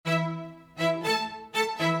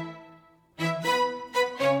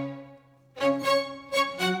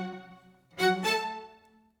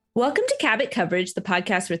Welcome to Cabot Coverage, the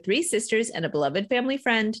podcast where three sisters and a beloved family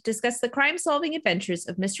friend discuss the crime-solving adventures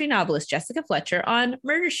of mystery novelist Jessica Fletcher on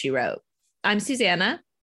Murder, She Wrote. I'm Susanna.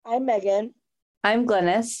 I'm Megan. I'm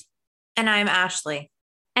Glennis. And I'm Ashley.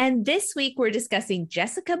 And this week we're discussing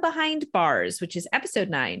Jessica Behind Bars, which is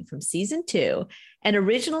episode 9 from season 2 and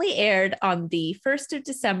originally aired on the 1st of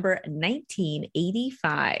December,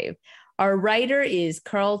 1985. Our writer is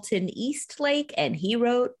Carlton Eastlake, and he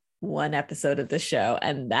wrote one episode of the show,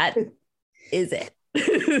 and that is it.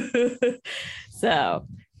 So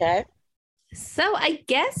I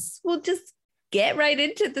guess we'll just get right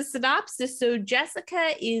into the synopsis. So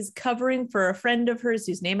Jessica is covering for a friend of hers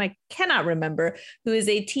whose name I cannot remember, who is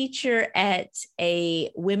a teacher at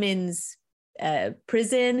a women's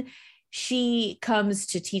prison. She comes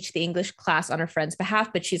to teach the English class on her friend's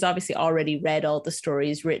behalf, but she's obviously already read all the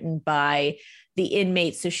stories written by the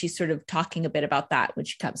inmates. So she's sort of talking a bit about that when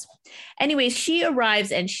she comes. Anyways, she arrives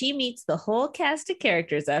and she meets the whole cast of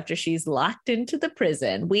characters after she's locked into the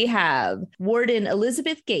prison. We have Warden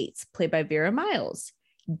Elizabeth Gates, played by Vera Miles,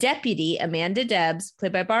 Deputy Amanda Debs,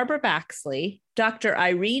 played by Barbara Baxley, Dr.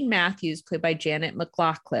 Irene Matthews, played by Janet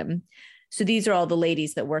McLaughlin. So these are all the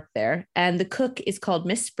ladies that work there. And the cook is called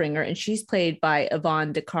Miss Springer, and she's played by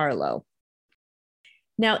Yvonne DiCarlo.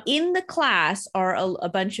 Now, in the class are a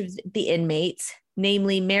bunch of the inmates,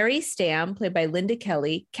 namely Mary Stam, played by Linda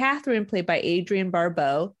Kelly, Catherine, played by Adrienne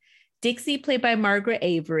Barbeau, Dixie, played by Margaret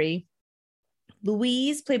Avery,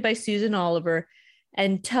 Louise, played by Susan Oliver,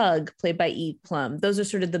 and Tug, played by Eve Plum. Those are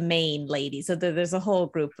sort of the main ladies. So there's a whole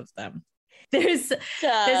group of them. You're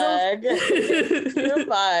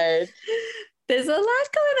fired. There's a lot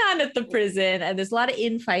going on at the prison, and there's a lot of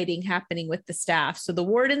infighting happening with the staff. So the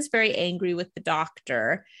warden's very angry with the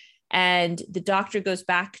doctor, and the doctor goes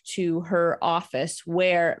back to her office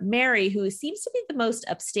where Mary, who seems to be the most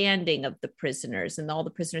upstanding of the prisoners, and all the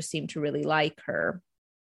prisoners seem to really like her,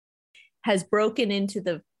 has broken into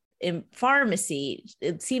the pharmacy.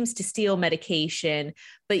 It seems to steal medication,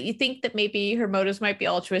 but you think that maybe her motives might be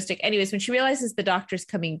altruistic. Anyways, when she realizes the doctor's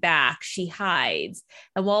coming back, she hides.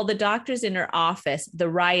 And while the doctor's in her office, the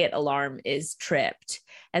riot alarm is tripped.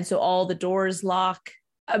 And so all the doors lock.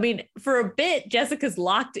 I mean, for a bit, Jessica's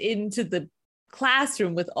locked into the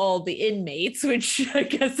classroom with all the inmates, which I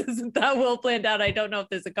guess isn't that well planned out. I don't know if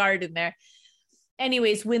there's a guard in there.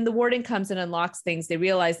 Anyways, when the warden comes and unlocks things, they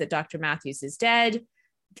realize that Dr. Matthews is dead.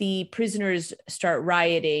 The prisoners start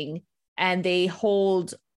rioting and they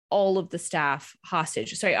hold all of the staff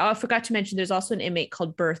hostage. Sorry, I forgot to mention there's also an inmate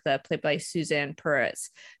called Bertha, played by Suzanne Perez.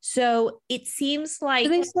 So it seems like...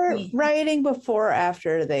 Do they start rioting before or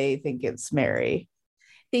after they think it's Mary?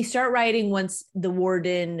 They start rioting once the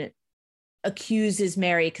warden accuses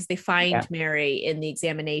Mary, because they find Mary in the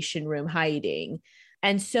examination room hiding.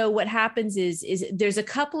 And so what happens is there's a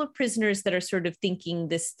couple of prisoners that are sort of thinking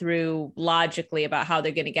this through logically about how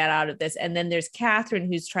they're going to get out of this. And then there's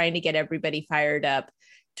Catherine, who's trying to get everybody fired up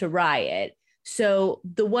to riot. So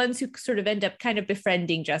the ones who sort of end up kind of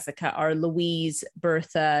befriending Jessica are Louise,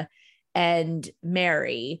 Bertha, and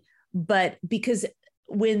Mary. But because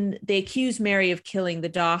when they accuse Mary of killing the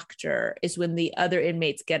doctor is when the other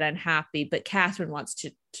inmates get unhappy, but Catherine wants to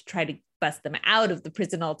try to bust them out of the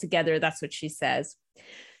prison altogether. That's what she says.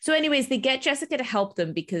 So anyways, they get Jessica to help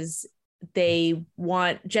them because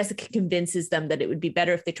Jessica convinces them that it would be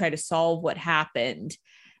better if they try to solve what happened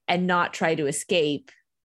and not try to escape,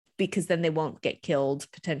 because then they won't get killed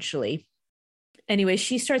potentially. Anyway,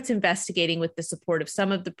 she starts investigating with the support of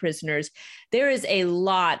some of the prisoners. There is a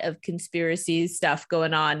lot of conspiracy stuff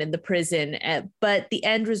going on in the prison, but the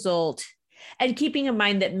end result, and keeping in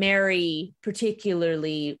mind that Mary,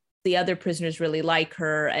 particularly, the other prisoners really like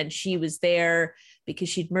her, and she was there because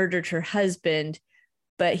she'd murdered her husband,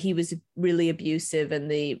 but he was really abusive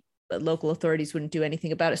and the local authorities wouldn't do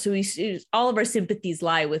anything about it. So all of our sympathies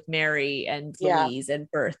lie with Mary and Louise and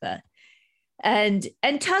Bertha. And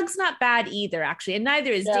Tug's not bad either, actually, and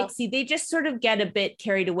neither is Dixie. They just sort of get a bit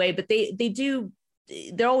carried away, but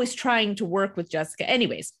they're always trying to work with Jessica.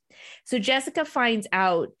 Anyways, so Jessica finds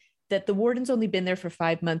out that the warden's only been there for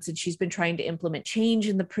 5 months and she's been trying to implement change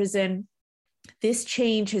in the prison. This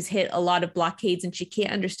change has hit a lot of blockades and she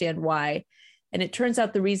can't understand why. And it turns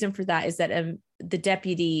out the reason for that is that the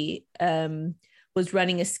deputy was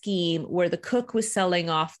running a scheme where the cook was selling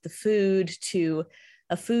off the food to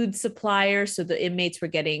a food supplier, so the inmates were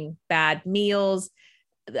getting bad meals.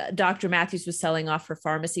 Dr. Matthews was selling off her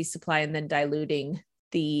pharmacy supply and then diluting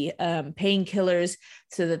the painkillers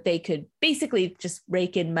so that they could basically just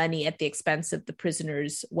rake in money at the expense of the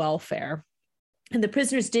prisoners' welfare. And the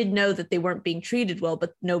prisoners did know that they weren't being treated well,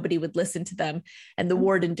 but nobody would listen to them. And the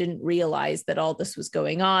warden didn't realize that all this was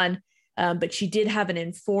going on. But she did have an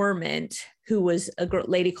informant who was a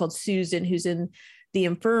lady called Susan, who's in the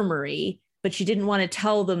infirmary. But she didn't want to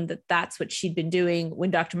tell them that that's what she'd been doing when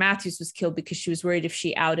Dr. Matthews was killed, because she was worried if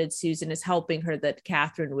she outed Susan as helping her, that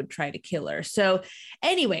Catherine would try to kill her. So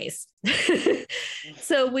anyways,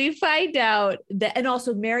 so we find out that, and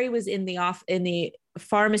also Mary was in the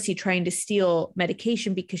pharmacy trying to steal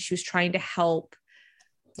medication because she was trying to help.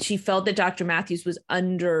 She felt that Dr. Matthews was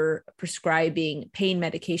under prescribing pain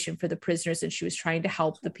medication for the prisoners, and she was trying to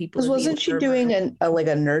help the people. Wasn't she doing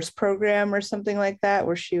a nurse program or something like that,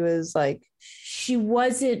 where she was like? She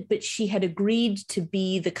wasn't, but she had agreed to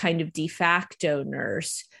be the kind of de facto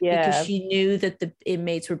nurse because she knew that the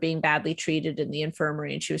inmates were being badly treated in the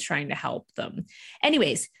infirmary, and she was trying to help them.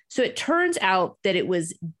 Anyways, so it turns out that it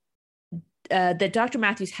was that Dr.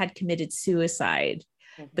 Matthews had committed suicide.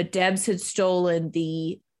 But Debs had stolen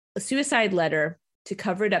the suicide letter to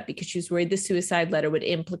cover it up because she was worried the suicide letter would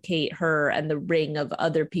implicate her and the ring of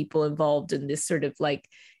other people involved in this sort of like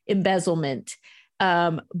embezzlement.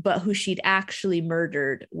 But who she'd actually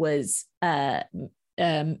murdered was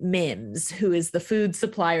Mims, who is the food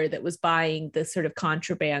supplier that was buying the sort of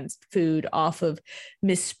contraband food off of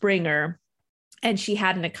Miss Springer. And she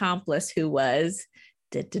had an accomplice who was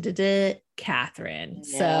Catherine.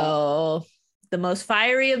 Yeah. So the most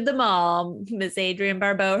fiery of them all, Miss Adrienne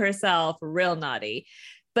Barbeau herself, real naughty.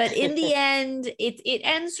 But in the end, it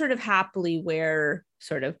ends sort of happily, where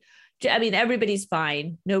sort of, I mean, everybody's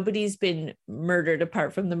fine. Nobody's been murdered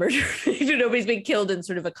apart from the murder. Nobody's been killed in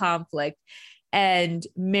sort of a conflict. And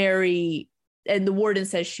Mary, and the warden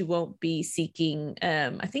says she won't be seeking,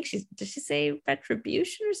 I think did she say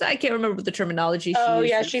retribution or something? I can't remember the terminology she used. Oh,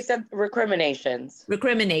 yeah, she said recriminations.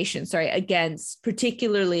 Recrimination, sorry,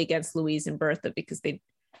 particularly against Louise and Bertha, because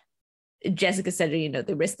Jessica said,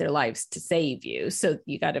 they risked their lives to save you. So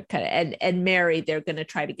you got to kind of, and Mary, they're going to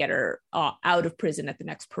try to get her out of prison at the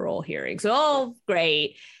next parole hearing. So, oh,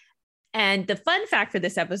 great. And the fun fact for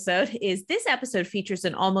this episode is this episode features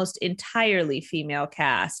an almost entirely female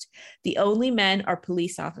cast. The only men are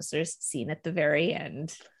police officers seen at the very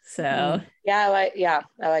end. So I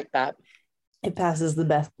like that. It passes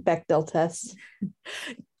the Bechdel test.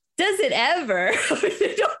 Does it ever?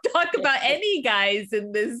 They don't talk about any guys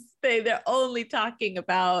in this thing. They're only talking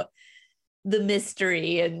about the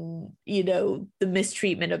mystery and, the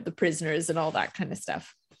mistreatment of the prisoners and all that kind of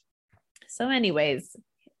stuff. So anyways,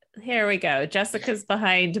 here we go. Jessica's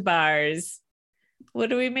behind bars. What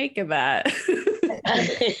do we make of that?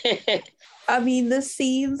 I mean, the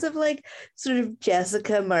scenes of like sort of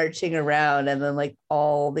Jessica marching around and then like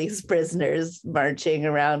all these prisoners marching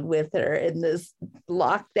around with her in this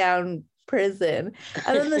lockdown prison.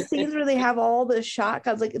 And then the scenes where they have all the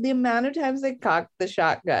shotguns, like the amount of times they cocked the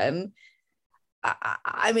shotgun.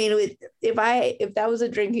 I mean, if that was a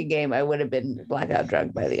drinking game, I would have been blackout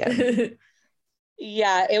drunk by the end.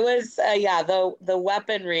 Yeah, it was, the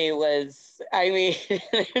weaponry was, I mean,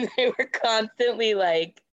 they were constantly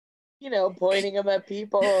like, pointing them at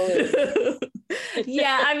people.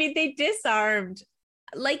 Yeah, I mean, they disarmed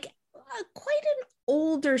like quite an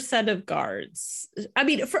older set of guards. I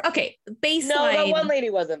mean, baseline. No, the one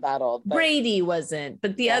lady wasn't that old. But Brady wasn't,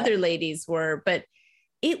 but the other ladies were. But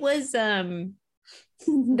it was,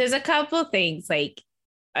 there's a couple of things like,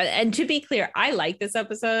 and to be clear, I like this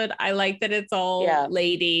episode. I like that it's all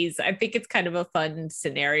ladies. I think it's kind of a fun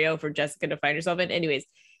scenario for Jessica to find herself in. Anyways,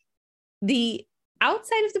 the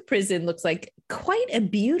outside of the prison looks like quite a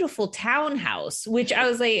beautiful townhouse, which I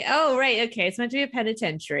was like, oh, right. Okay. It's meant to be a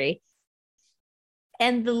penitentiary.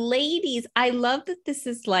 And the ladies, I love that this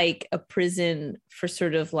is like a prison for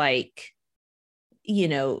sort of like,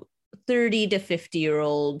 30 to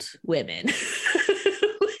 50-year-old women.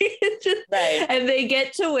 Right. And they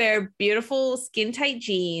get to wear beautiful skin tight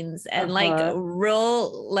jeans and like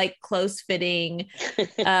real like close fitting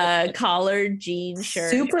collared jean shirts.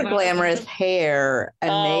 Super glamorous hair and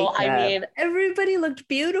makeup. I mean, everybody looked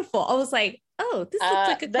beautiful. I was like, oh, this looks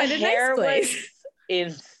like a kind of nice place.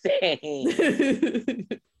 Insane.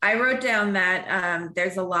 I wrote down that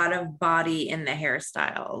there's a lot of body in the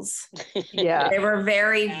hairstyles. Yeah. They were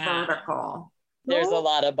very vertical. There's a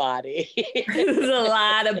lot of body. There's a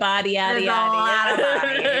lot of body, yada,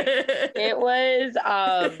 yada. It was,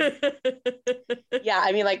 I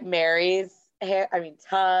mean, like Mary's hair, I mean,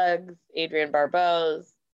 Tug's, Adrienne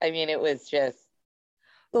Barbeau's. I mean, it was just.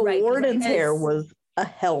 The warden's hair was a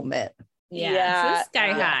helmet. Yeah.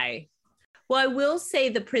 Sky high. Well, I will say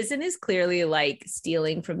the prison is clearly like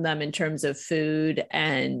stealing from them in terms of food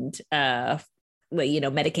and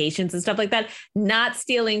medications and stuff like that, not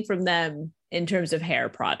stealing from them in terms of hair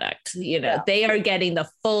product. Yeah. They are getting the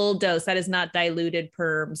full dose. That is not diluted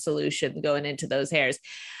perm solution going into those hairs.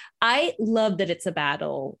 I love that it's a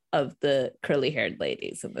battle of the curly haired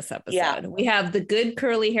ladies in this episode. Yeah. We have the good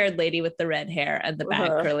curly haired lady with the red hair and the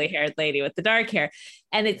bad curly haired lady with the dark hair.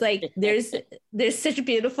 And it's like, there's such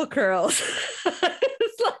beautiful curls. And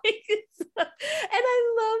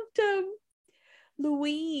I loved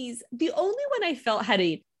Louise. The only one I felt had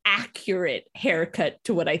an accurate haircut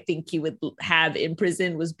to what I think you would have in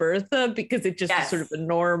prison was Bertha, because it just was sort of a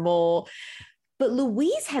normal. But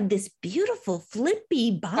Louise had this beautiful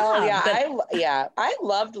flippy bob. Oh yeah, I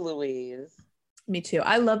loved Louise. Me too.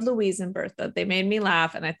 I love Louise and Bertha. They made me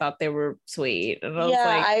laugh, and I thought they were sweet. And I was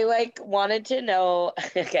I wanted to know.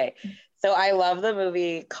 Okay, so I love the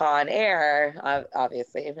movie Con Air.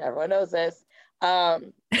 Obviously, everyone knows this.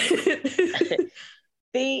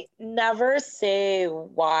 They never say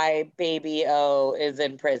why Baby O is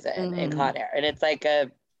in prison in Con Air, and it's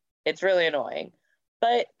really annoying.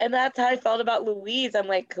 And that's how I felt about Louise. I'm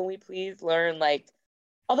like, can we please learn,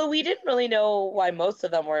 although we didn't really know why most of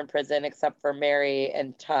them were in prison except for Mary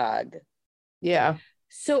and Tug. Yeah.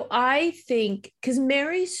 So I think, because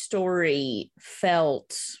Mary's story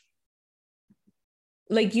felt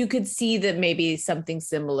like you could see that maybe something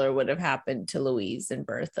similar would have happened to Louise and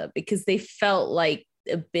Bertha, because they felt like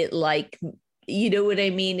a bit like, you know what I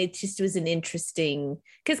mean? It just was an interesting,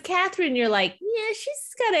 because Catherine, you're like, yeah,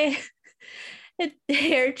 she's got a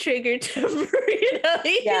hair trigger temper, you can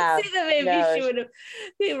see that maybe she would have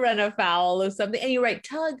run afoul of something. And you're right,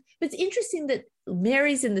 Tug. But it's interesting that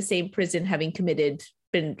Mary's in the same prison, having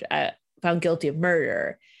been found guilty of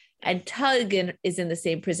murder, and Tug is in the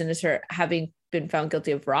same prison as her, having been found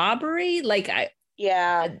guilty of robbery. I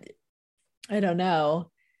don't know.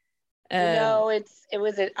 I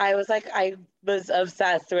was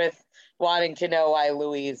obsessed with wanting to know why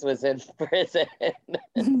Louise was in prison.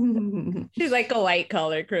 She's like a white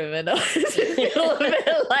collar criminal. It's a little bit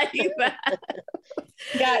like that.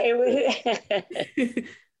 Yeah, it was.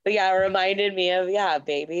 But yeah, it reminded me of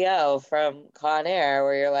Baby O from Con Air,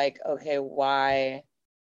 where you're like, okay, why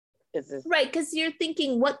is this right? Because you're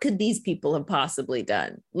thinking, what could these people have possibly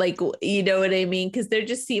done? You know what I mean? Because they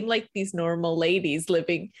just seem like these normal ladies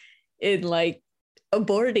living in a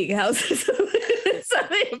boarding house.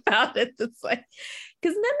 Something about it that's because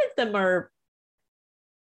none of them are,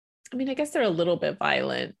 I mean, I guess they're a little bit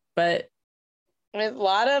violent, but there's a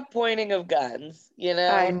lot of pointing of guns,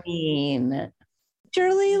 I mean,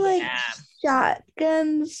 surely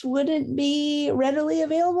shotguns wouldn't be readily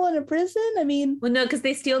available in a prison. I mean, well, no, because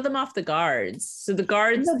they steal them off the guards. So the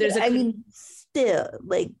guards, still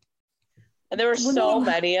and there were so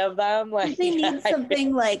many of them. They need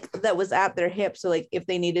something that was at their hip. So if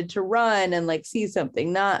they needed to run and see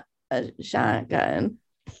something, not a shotgun.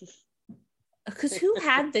 Because who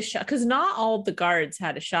had the shot? Because not all the guards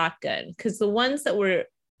had a shotgun. Because the ones that were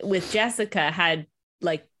with Jessica had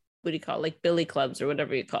what do you call it? Billy clubs or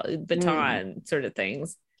whatever you call it, baton sort of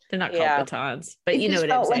things. They're not called batons, but you know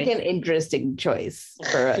what I'm saying. Like an interesting choice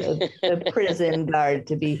for a prison guard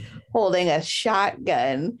to be holding a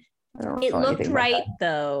shotgun. It looked right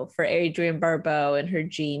though for Adrienne Barbeau and her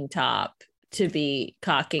jean top to be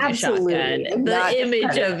cocking a shotgun. The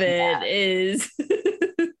image of it is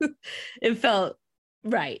it felt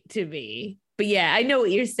right to me. But yeah, I know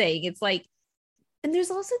what you're saying. It's and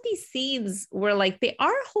there's also these scenes where they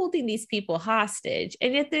are holding these people hostage,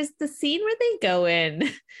 and yet there's the scene where they go in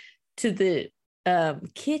to the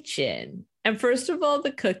kitchen, and first of all,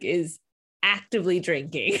 the cook is actively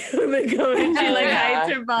drinking. They go in, she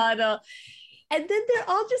hides her bottle, and then they're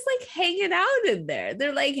all just hanging out in there.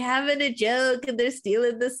 They're having a joke, and they're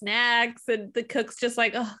stealing the snacks, and the cook's just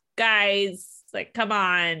oh guys, come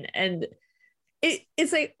on. And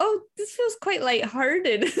it's oh, this feels quite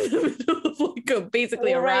lighthearted in the middle of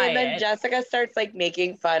basically a riot. And then Jessica starts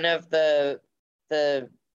making fun of the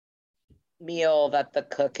meal that the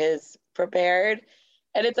cook has prepared.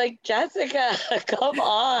 And it's Jessica, come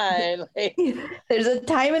on. There's a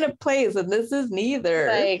time and a place, and this is neither.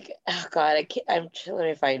 Oh God, let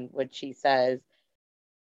me find what she says.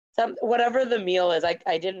 Whatever the meal is,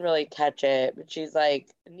 I didn't really catch it, but she's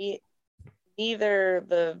neither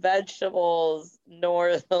the vegetables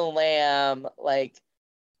nor the lamb, or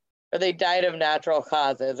they died of natural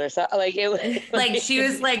causes or something. It was she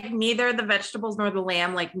was neither the vegetables nor the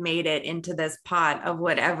lamb made it into this pot of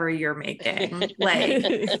whatever you're making.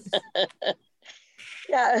 Yeah,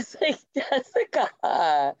 it's Jessica.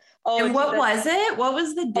 Oh, and what was it? What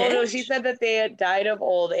was the dish? Oh no, she said that they had died of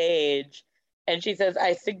old age And she says,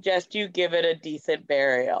 I suggest you give it a decent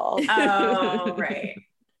burial. Oh, right.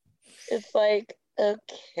 It's like,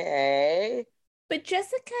 okay. But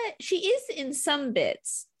Jessica, she is in some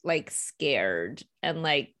bits like scared and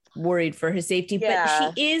like worried for her safety,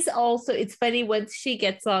 Yeah. but she is also, it's funny, once she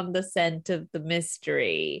gets on the scent of the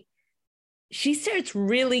mystery, she starts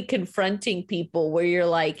really confronting people where you're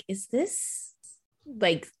like, is this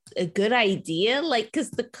like a good idea? Like,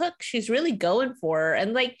 because the cook, she's really going for her.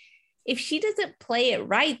 And like, if she doesn't play it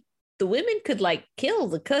right, the women could like kill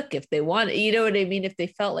the cook if they wanted, you know what I mean? If they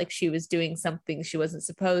felt like she was doing something she wasn't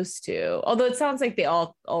supposed to. Although it sounds like they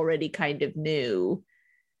all already kind of knew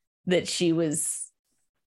that she was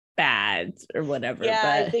bad or whatever.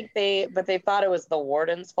 Yeah, but... I think they thought it was the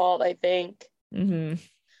warden's fault, I think. Mm-hmm.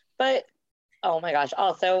 But oh my gosh.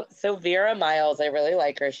 Also, so Vera Miles, I really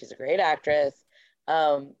like her. She's a great actress.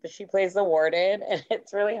 But she plays the warden, and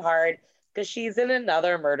it's really hard because she's in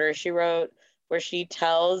another murder she wrote where she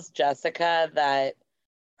tells Jessica that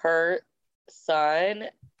her son,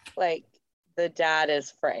 like, the dad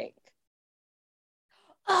is Frank.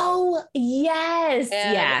 Oh, yes.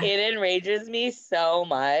 And yeah. it enrages me so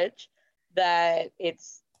much that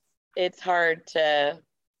it's hard to.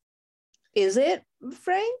 Is it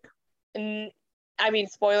Frank? I mean,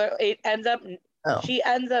 spoiler, it ends up, she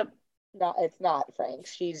ends up, it's not Frank.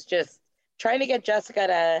 She's just trying to get Jessica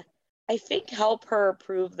to, I think, help her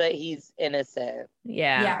prove that he's innocent.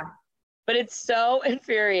 Yeah. But it's so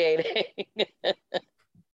infuriating.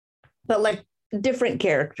 But like different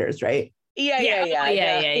characters, right?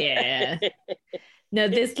 Yeah. No,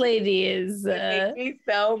 this lady is. It makes me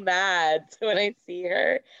so mad when I see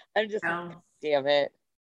her. I'm just like, damn it.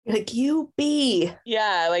 Like, you be.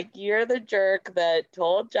 Yeah, like you're the jerk that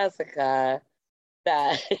told Jessica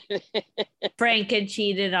that Frank had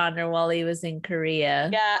cheated on her while he was in Korea.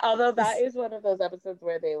 Yeah, although that is one of those episodes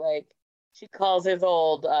where they she calls his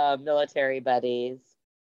old military buddies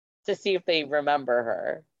to see if they remember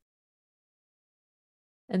her.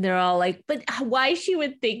 And they're all like, but why she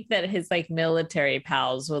would think that his like military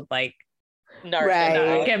pals would like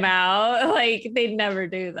narc him out? Like, they'd never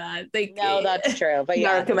do that. No, that's true. But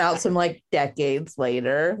narc him out some like decades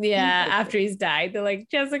later. Yeah, after he's died, they're like,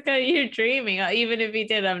 Jessica, you're dreaming. Even if he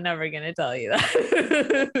did, I'm never gonna tell you that.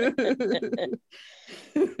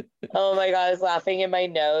 Oh my god, I was laughing in my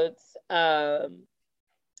notes that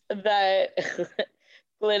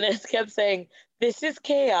Glynis kept saying, this is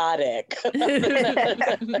chaotic.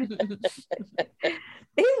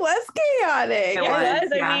 It was chaotic. It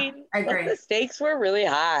was. I mean, I agree. The stakes were really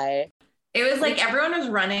high. It was like everyone was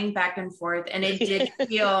running back and forth, and it did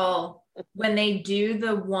feel when they do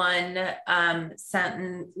the one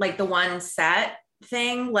sentence, like the one set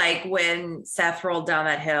thing, like when Seth rolled down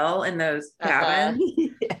that hill in those cabins.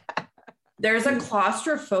 There's a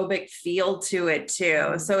claustrophobic feel to it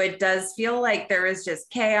too. So it does feel like there was just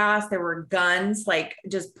chaos. There were guns like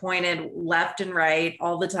just pointed left and right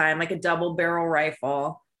all the time, like a double barrel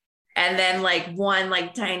rifle. And then like one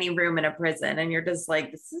like tiny room in a prison. And you're just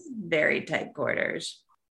like, this is very tight quarters.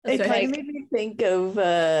 It kind of made me think of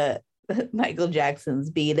Michael Jackson's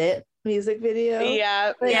Beat It music video.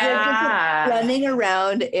 Yeah. Like, they're just like running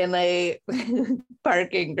around in a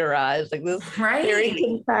parking garage, like this very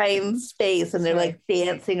confined space, and they're like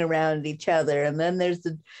dancing around each other. And then there's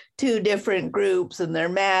the two different groups, and they're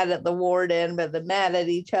mad at the warden, but they're mad at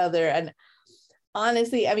each other. And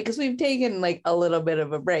honestly, I mean, because we've taken like a little bit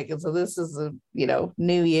of a break, and so this is a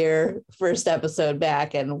New Year first episode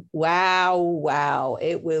back, and wow,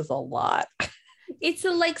 it was a lot. It's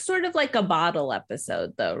sort of like a bottle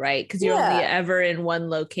episode though, right? Because you're only ever in one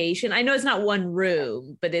location. I know it's not one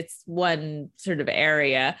room, but it's one sort of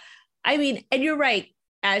area. I mean, and you're right,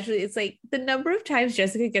 Ashley, it's like the number of times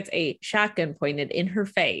Jessica gets a shotgun pointed in her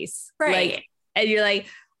face. Right. Like, and you're like,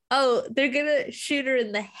 oh, they're gonna shoot her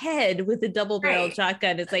in the head with a double-barreled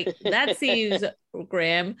shotgun. It's like, that seems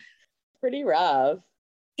grim. Pretty rough.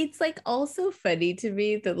 It's like also funny to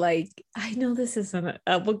me that like, I know this isn't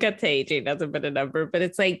we'll get to AJ doesn't put a number, but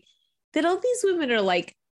it's like that all these women are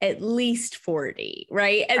like at least 40,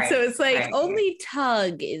 right? And so it's like only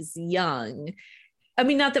Tug is young. I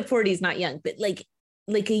mean, not that 40 is not young, but like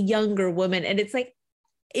a younger woman. And it's like,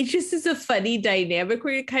 it just is a funny dynamic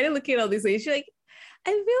where you're kind of looking at all these ladies, you're like, I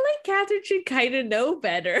feel like Catherine should kind of know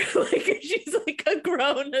better. Like, she's like a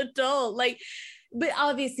grown adult, like, but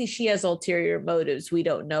obviously she has ulterior motives we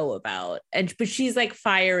don't know about. But she's like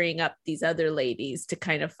firing up these other ladies to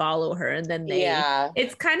kind of follow her. And then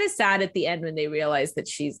it's kind of sad at the end when they realize that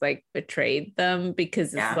she's like betrayed them,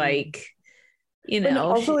 because it's like, And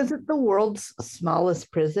also, is it the world's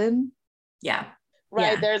smallest prison? Yeah.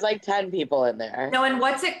 Right. Yeah. There's like 10 people in there. No, and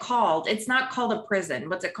what's it called? It's not called a prison.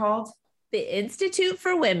 What's it called? The Institute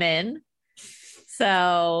for Women.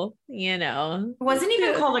 So, It wasn't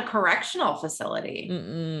even called a correctional facility.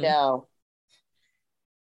 No.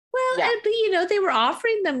 Well, but they were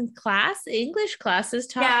offering them English classes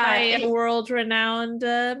taught by a world-renowned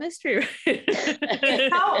mystery writer.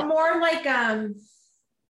 It felt more like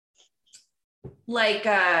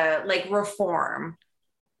reform,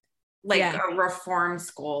 a reform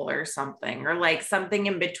school or something, or like something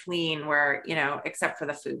in between where, except for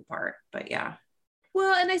the food part, but yeah.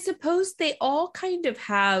 Well, and I suppose they all kind of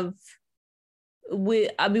have, we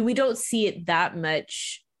don't see it that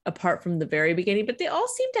much apart from the very beginning, but they all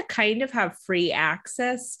seem to kind of have free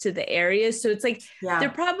access to the areas. So it's like,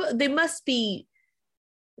 they must be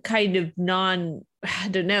kind of I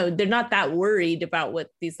don't know, they're not that worried about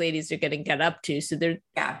what these ladies are going to get up to. So they're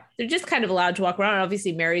just kind of allowed to walk around.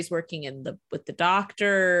 Obviously, Mary's working with the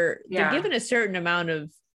doctor. They're given a certain amount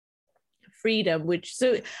of freedom,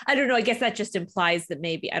 so I don't know, I guess that just implies that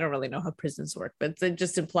maybe, I don't really know how prisons work, but it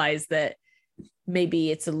just implies that maybe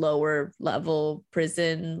it's a lower level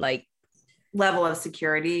prison, like level of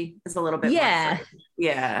security is a little bit more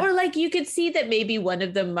or like you could see that maybe one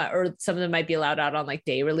of them or some of them might be allowed out on like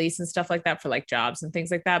day release and stuff like that for like jobs and things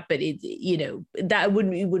like that, but that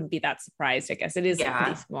wouldn't be that surprised. I guess it is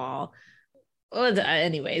pretty small. Well,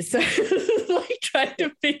 anyways, like trying to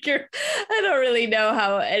figure, I don't really know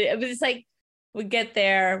how, but it's like we get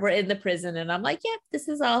there, we're in the prison, and I'm like, this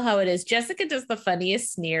is all how it is. Jessica does the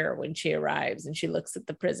funniest sneer when she arrives and she looks at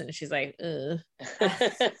the prison and she's like, ugh.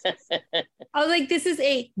 I was like, this is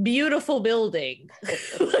a beautiful building.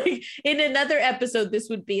 Like in another episode, this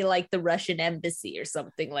would be like the Russian embassy or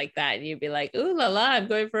something like that. And you'd be like, ooh la la, I'm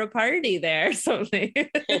going for a party there or something.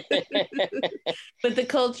 But the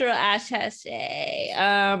cultural attaché.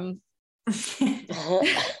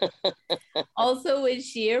 Also, when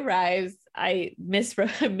she arrives, I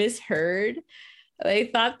misheard. I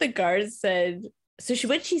thought the guard said,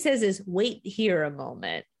 what she says is, wait here a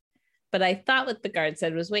moment. But I thought what the guard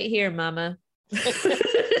said was, wait here, mama.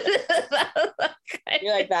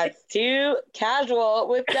 You're like, that's too casual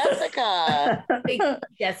with Jessica.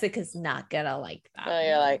 Jessica's not gonna like that. So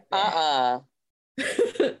you're like, mama.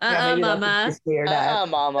 Mama.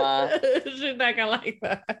 She's not gonna like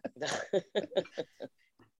that.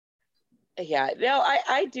 No,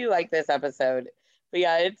 I do like this episode, but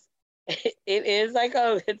it is like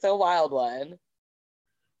it's a wild one.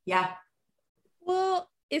 Yeah. Well,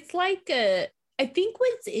 it's like I think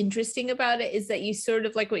what's interesting about it is that you sort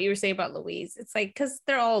of like what you were saying about Louise. It's like, because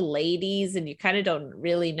they're all ladies and you kind of don't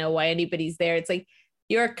really know why anybody's there. It's like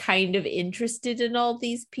you're kind of interested in all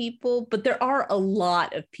these people, but there are a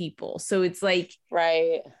lot of people. So it's like,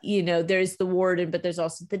 right. There's the warden, but there's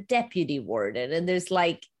also the deputy warden. And there's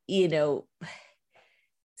like,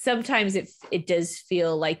 sometimes it does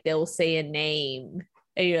feel like they'll say a name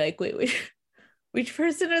and you're like, wait, which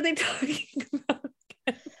person are they talking about?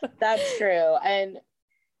 That's true. And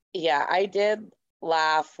I did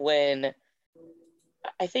laugh when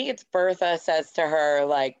I think it's Bertha says to her,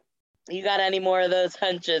 like, you got any more of those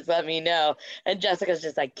hunches, let me know. And Jessica's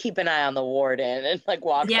just like, keep an eye on the warden, and like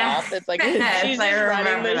walks off. It's like, she's just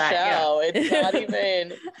running the show. It's not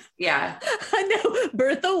even. Yeah. I know.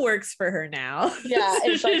 Bertha works for her now. Yeah.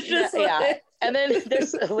 It's like, like... And then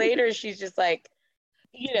there's later, she's just like,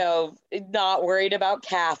 not worried about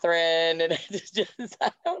Catherine. And it's just,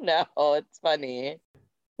 I don't know. It's funny.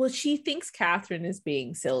 Well, she thinks Catherine is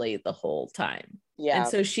being silly the whole time. Yeah. And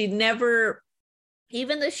so she never,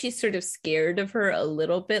 even though she's sort of scared of her a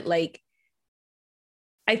little bit, like,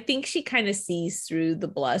 I think she kind of sees through the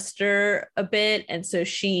bluster a bit. And so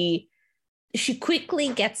she quickly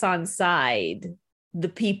gets on side the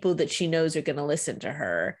people that she knows are going to listen to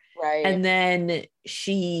her. Right. And then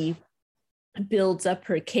she builds up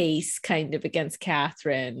her case kind of against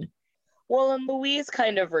Catherine. Well, and Louise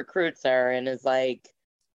kind of recruits her and is like,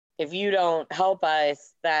 if you don't help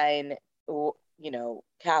us, then,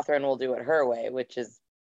 Catherine will do it her way, which is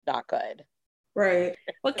not good. Right.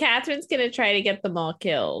 Well, Catherine's going to try to get them all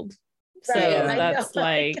killed. So right. that's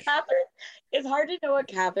like... Catherine, it's hard to know what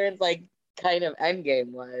Catherine's like kind of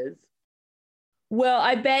endgame was. Well,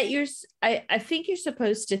 I bet I think you're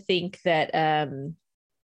supposed to think that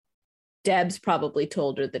Deb's probably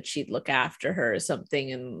told her that she'd look after her or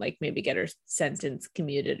something and like maybe get her sentence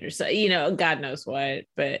commuted or so, God knows what,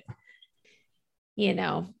 but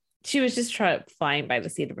she was just flying by the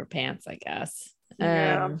seat of her pants, I guess.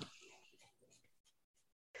 Yeah.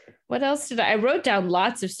 what else did I wrote down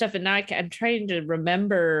lots of stuff, and now I'm trying to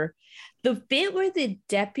remember the bit where the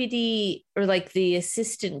deputy or like the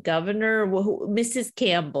assistant governor, Mrs.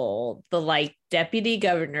 Campbell, the like deputy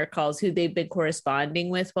governor calls who they've been corresponding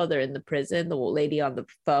with while they're in the prison, the lady on the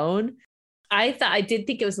phone. I did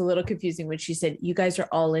think it was a little confusing when she said, you guys are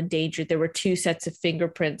all in danger. There were 2 sets of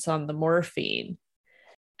fingerprints on the morphine.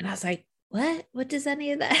 And I was like, what does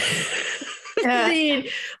any of that mean?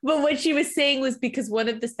 But what she was saying was because one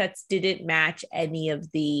of the sets didn't match any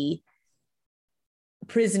of the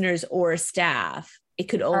prisoners or staff. It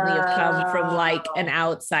could only have come from like an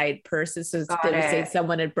outside person. So they were saying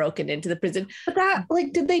someone had broken into the prison. But that,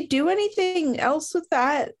 like, did they do anything else with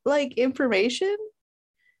that, like, information?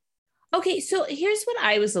 Okay, so here's what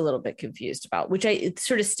I was a little bit confused about, which it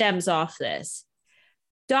sort of stems off this.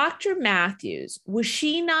 Dr. Matthews, was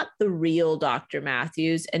she not the real Dr.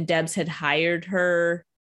 Matthews and Debs had hired her?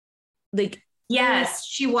 Like, yes,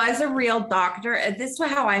 she was a real doctor. This is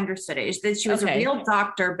how I understood it, is that she was a real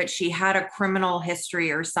doctor, but she had a criminal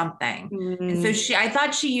history or something. And so I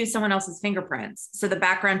thought she used someone else's fingerprints. So the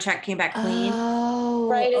background check came back clean. Oh,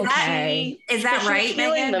 right. Okay. Is that right, She's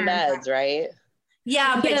stealing Megan? the meds, right?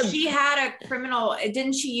 Yeah, but she had a criminal.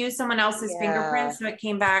 Didn't she use someone else's fingerprints? So it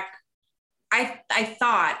came back. I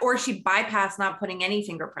thought, or she bypassed not putting any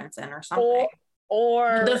fingerprints in or something.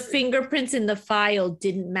 Or the fingerprints in the file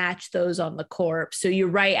didn't match those on the corpse. So you're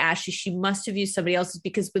right, Ashley. She must have used somebody else's,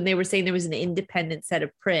 because when they were saying there was an independent set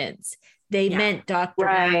of prints, they meant Dr.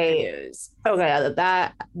 Matthews. Okay,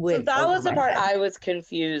 that was the part I was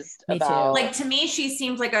confused about. Like, to me, she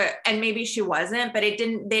seems like and maybe she wasn't, but they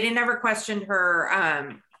didn't ever question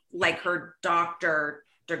her, like her doctor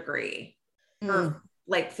degree, her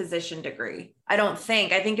like physician degree. I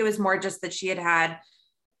think it was more just that she had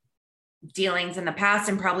dealings in the past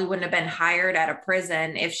and probably wouldn't have been hired at a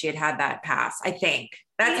prison if she had that pass. I think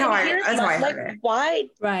that's how I heard it. Why?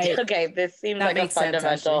 Right. Okay, this seems like a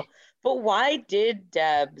fundamental, but why did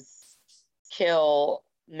Debs kill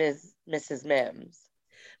Mrs. Mims?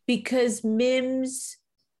 Because Mims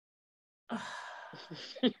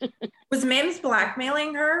was Mims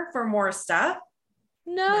blackmailing her for more stuff?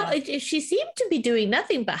 No, she seemed to be doing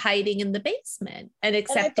nothing but hiding in the basement and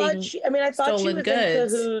accepting I thought she was stolen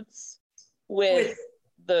goods. in cahoots with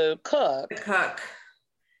the cook.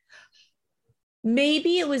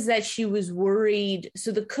 Maybe it was that she was worried.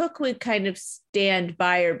 So the cook would kind of stand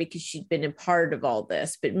by her because she'd been a part of all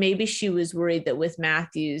this, but maybe she was worried that with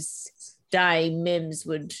Matthews dying, Mims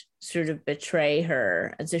would sort of betray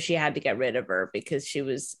her. And so she had to get rid of her because she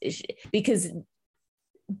was, because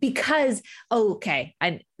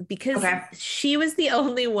she was the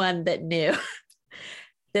only one that knew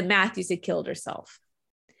that Matthews had killed herself.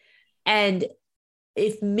 And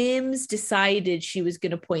if Mims decided she was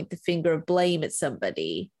going to point the finger of blame at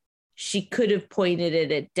somebody, she could have pointed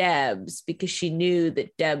it at Debs because she knew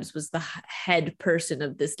that Debs was the head person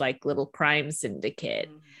of this like little crime syndicate.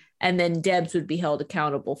 And then Debs would be held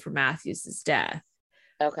accountable for Matthews's death.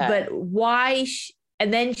 Okay. But why?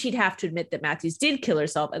 And then she'd have to admit that Matthews did kill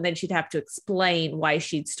herself. And then she'd have to explain why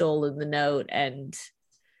she'd stolen the note. And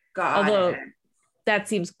although that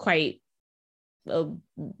seems quite a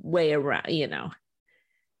way around,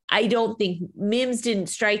 I don't think Mims didn't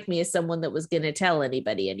strike me as someone that was going to tell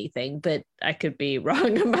anybody anything, but I could be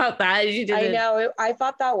wrong about that. I know. I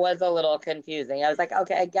thought that was a little confusing. I was like,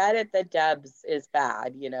 okay, I get it that Debs is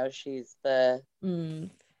bad. She's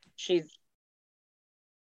she's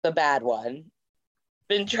the bad one.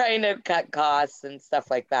 Been trying to cut costs and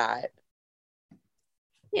stuff like that.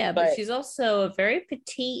 Yeah, but she's also a very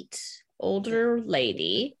petite older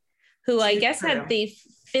lady who I guess had the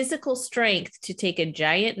physical strength to take a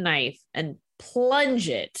giant knife and plunge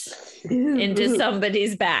it into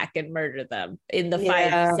somebody's back and murder them in the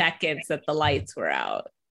 5 seconds that the lights were out.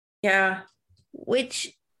 Yeah.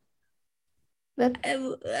 Which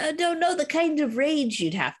I don't know the kind of rage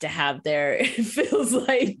you'd have to have there. It feels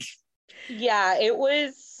like. Yeah, it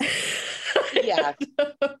was. Yeah.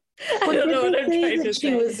 I don't know what I'm trying to say.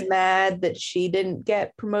 She was mad that she didn't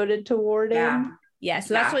get promoted to warden. Yeah,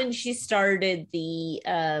 so that's when she started the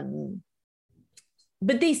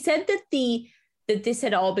but they said that this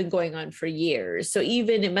had all been going on for years. So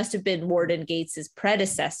even it must have been Warden Gates's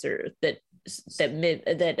predecessor that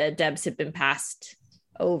Debs had been passed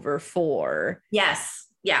over for. Yes.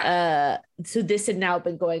 Yeah. So this had now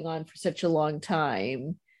been going on for such a long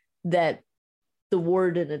time that the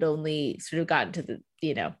warden had only sort of gotten to the,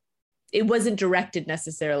 it wasn't directed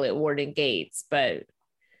necessarily at Warden Gates, but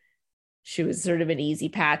she was sort of an easy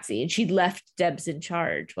patsy, and she'd left Debs in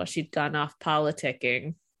charge while she'd gone off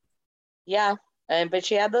politicking. Yeah. But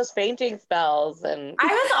she had those fainting spells, and I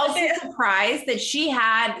was also surprised that she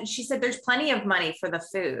said there's plenty of money for the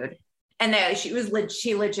food. And that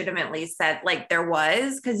she legitimately said like there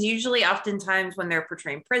was, because usually oftentimes when they're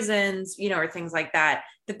portraying prisons, or things like that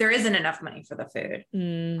there isn't enough money for the food.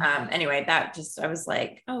 Anyway, that just, I was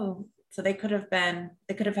like, oh, so they could have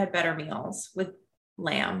had better meals with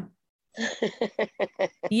lamb.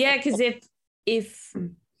 Yeah, because if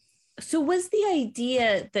so was the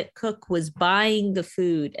idea that Cook was buying the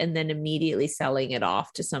food and then immediately selling it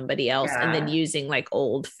off to somebody else and then using like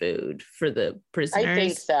old food for the prisoners? I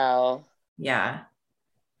think so. Yeah.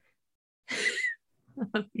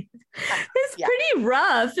 It's pretty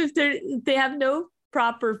rough if they have no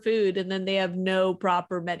proper food and then they have no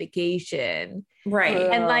proper medication. Right.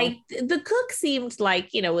 And like the cook seemed like,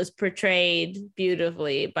 was portrayed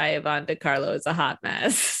beautifully by Yvonne De Carlo as a hot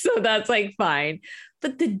mess. So that's like fine.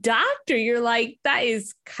 But the doctor, you're like, that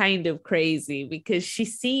is kind of crazy because she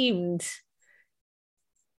seemed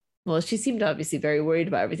obviously very worried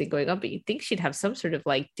about everything going on, but you'd think she'd have some sort of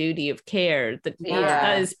like duty of care.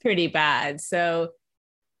 That is pretty bad. So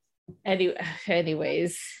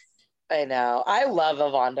anyways. I know. I love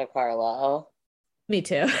Yvonne De Carlo. Me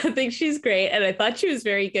too. I think she's great. And I thought she was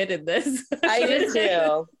very good in this. I did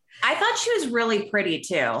too. I thought she was really pretty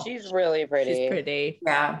too. She's really pretty. She's pretty.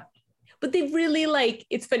 Yeah. But they really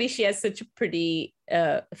it's funny, she has such a pretty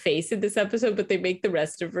face in this episode, but they make the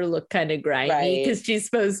rest of her look kind of grimy because she's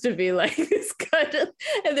supposed to be like this kind of,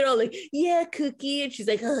 and they're all like, yeah, Cookie. And she's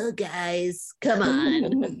like, oh, guys, come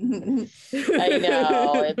on. I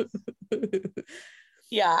know.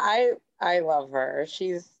 I love her.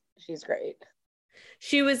 She's great.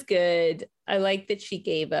 She was good. I like that she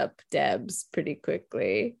gave up Debs pretty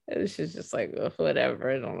quickly. She's just like, oh,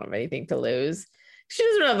 whatever. I don't have anything to lose. She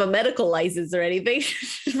doesn't have a medical license or anything.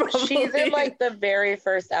 She's in like the very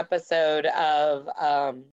first episode of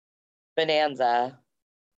Bonanza.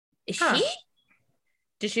 Is she?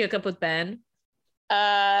 Did she hook up with Ben?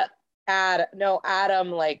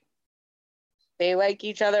 Adam, like they like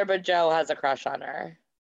each other, but Joe has a crush on her.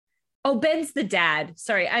 Oh, Ben's the dad.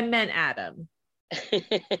 Sorry, I meant Adam. I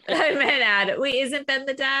meant Adam. Wait, isn't Ben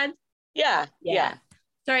the dad? Yeah.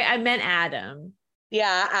 Sorry, I meant Adam.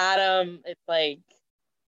 Yeah, Adam. It's like.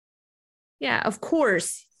 Yeah, of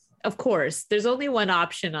course. There's only one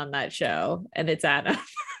option on that show, and it's Adam.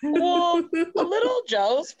 Well, little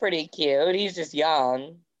Joe's pretty cute. He's just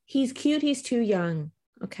young. He's cute. He's too young.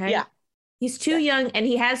 Okay. Yeah. He's too young, and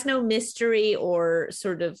he has no mystery or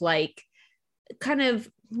sort of like, kind of,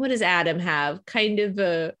 what does Adam have? Kind of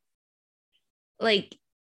a, like,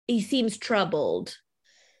 he seems troubled.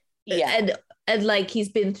 Yeah. And like he's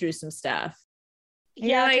been through some stuff.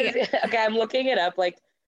 Yeah. Okay, I'm looking it up. Like,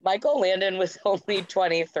 Michael Landon was only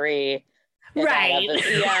 23. Right.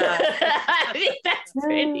 Yeah. I mean, that's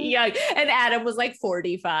pretty young. And Adam was like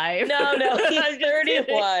 45. No, he's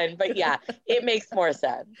 31. But yeah, it makes more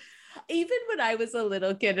sense. Even when I was a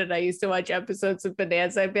little kid and I used to watch episodes of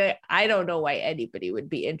Bonanza, I'd be like, I don't know why anybody would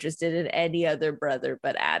be interested in any other brother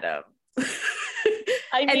but Adam.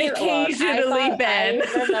 And occasionally Ben.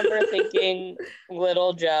 I remember thinking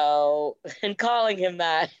little Joe and calling him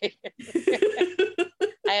that.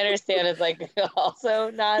 I understand it's like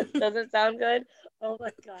also doesn't sound good. Oh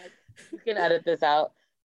my God. You can edit this out.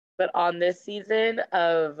 But on this season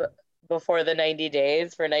of Before the 90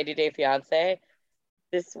 Days for 90 Day Fiancé,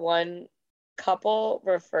 this one couple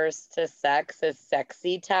refers to sex as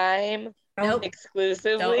sexy time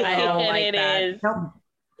exclusively. I don't like that.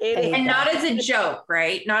 And not as a joke,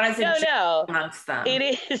 right? Not as a joke amongst them.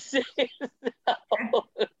 It is.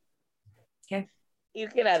 Okay. You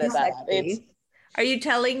can edit that out. Are you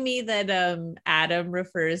telling me that Adam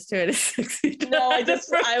refers to it as sexy time? No, I was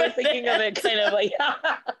thinking of it kind of like,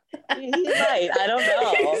 he might. I don't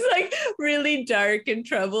know. He's like really dark and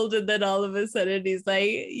troubled, and then all of a sudden he's like,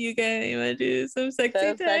 you want to do some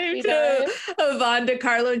sexy time to Yvonne De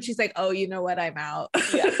Carlo? And she's like, oh, you know what? I'm out.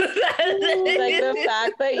 Yeah. Like the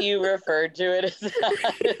fact that you referred to it as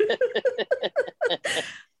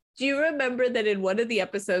Do you remember that in one of the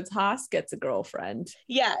episodes, Haas gets a girlfriend?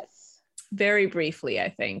 Yes. Very briefly, I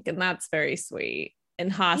think. And that's very sweet.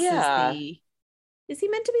 And Haas is he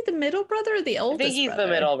meant to be the middle brother or the oldest? I think he's the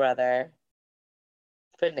middle brother.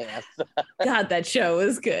 Bonanza. God, that show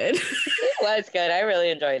was good. It was good. I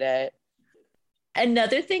really enjoyed it.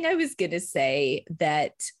 Another thing I was going to say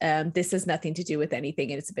that this has nothing to do with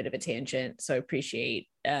anything, and it's a bit of a tangent, so I appreciate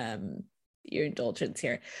your indulgence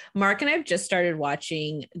here. Mark and I have just started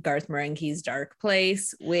watching Garth Marenghi's Dark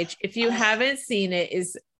Place, which if you haven't seen it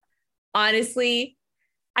is honestly,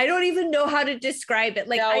 I don't even know how to describe it.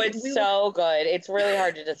 Like, it's so good. It's really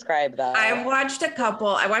hard to describe that. I watched a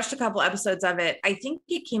couple episodes of it. I think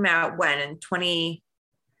it came out in 2008?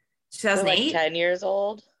 Like 10 years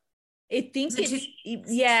old. I think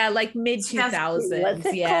it's like mid 2000s. What's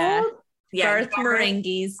it called? Garth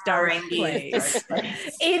Marenghi's Dark Place.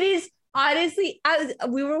 It is honestly,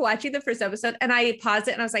 we were watching the first episode and I paused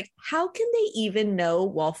it and I was like, how can they even know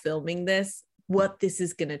while filming this what this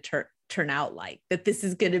is going to turn out like? That this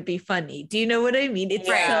is going to be funny. Do you know what I mean? It's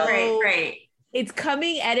right. It's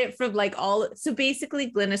coming at it from like so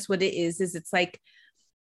basically, Glynis, what it is it's like,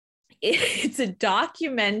 it's a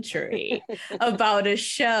documentary about a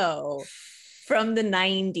show from the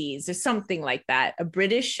 90s or something like that, a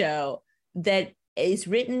British show that is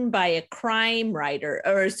written by a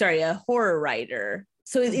a horror writer.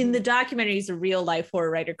 So in the documentary, he's a real life horror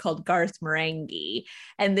writer called Garth Marenghi.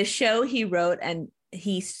 And the show he wrote and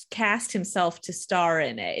he cast himself to star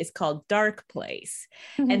in it is called Dark Place.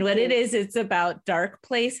 And what it is, it's about Dark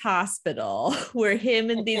Place Hospital, where him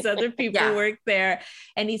and these other people work there.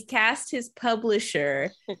 And he's cast his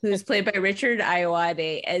publisher, who's played by Richard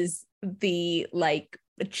Ayoade, as the like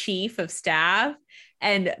chief of staff.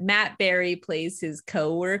 And Matt Berry plays his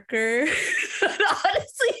coworker.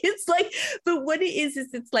 Honestly, it's like, but what it is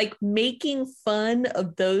it's like making fun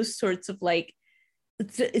of those sorts of like,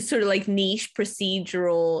 it's sort of like niche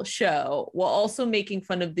procedural show while also making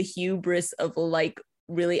fun of the hubris of a like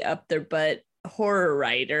really up their butt horror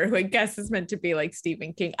writer who I guess is meant to be like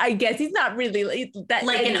Stephen King. I guess he's not really that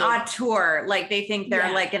like an auteur. Like they think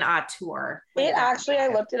they're like an auteur. I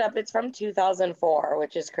looked it up. It's from 2004,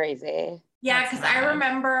 which is crazy. Yeah, because I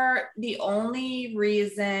remember the only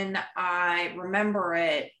reason I remember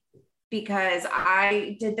it because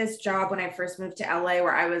I did this job when I first moved to LA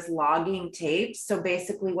where I was logging tapes. So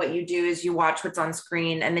basically what you do is you watch what's on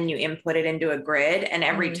screen and then you input it into a grid and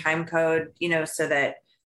every time code, so that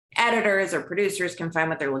editors or producers can find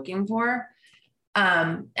what they're looking for.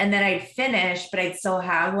 And then I'd finish, but I'd still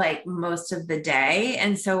have like most of the day.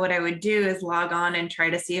 And so what I would do is log on and try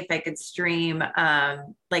to see if I could stream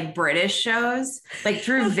like British shows, like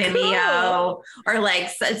through Vimeo or like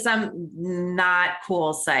some not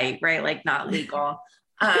cool site, right? Like not legal.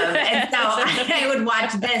 And so I would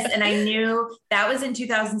watch this and I knew that was in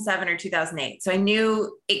 2007 or 2008. So I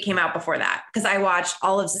knew it came out before that because I watched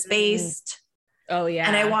all of Spaced. Oh yeah.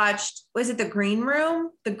 And I watched, was it The Green Room?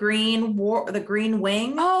 The Green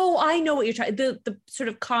Wing? Oh, I know what you're trying. The sort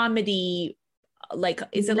of comedy, like,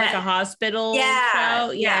 is it like a hospital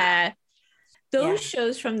show? Yeah. Those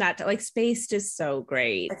shows from that, like Spaced is so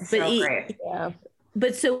great. Great. Yeah.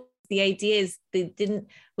 But so the idea is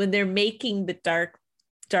when they're making the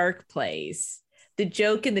dark place, the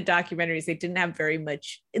joke in the documentary is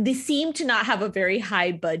they seem to not have a very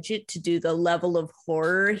high budget to do the level of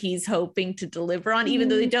horror he's hoping to deliver on, even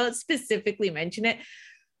though they don't specifically mention it.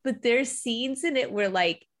 But there's scenes in it where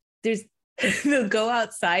like they'll go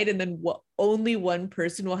outside and then only one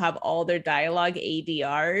person will have all their dialogue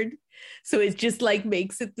ADR'd. So it just like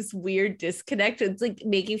makes it this weird disconnect. It's like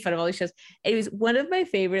making fun of all these shows. Anyways, one of my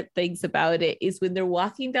favorite things about it is when they're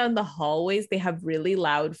walking down the hallways, they have really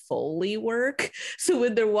loud Foley work. So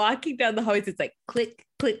when they're walking down the hallways, it's like click,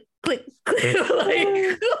 click, click, click, like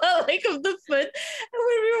of the foot. And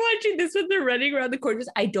when we were watching this, when they're running around the corners,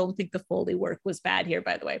 I don't think the Foley work was bad here,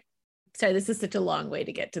 by the way. Sorry, this is such a long way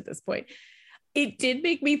to get to this point. It did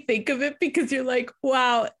make me think of it because you're like,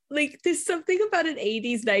 wow, like there's something about an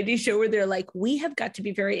 80s, 90s show where they're like, we have got to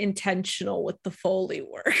be very intentional with the Foley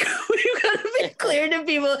work. We've got to be clear to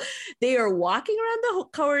people. They are walking around the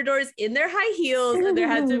corridors in their high heels and there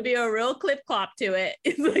has to be a real clip clop to it.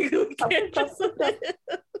 It's like, we can't just...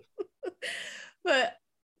 But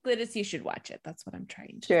Glynis, you should watch it. That's what I'm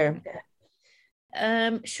trying to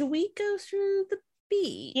Sure. Should we go through the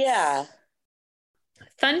beats? Yeah.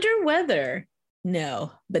 Thunder weather.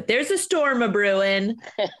 No, but there's a storm a-brewing.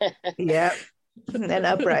 Yep. An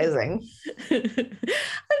uprising. I mean,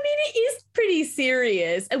 it is pretty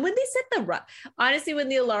serious. And when they set honestly, when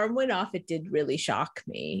the alarm went off, it did really shock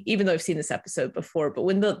me, even though I've seen this episode before. But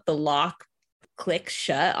when the lock clicks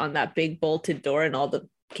shut on that big bolted door and all the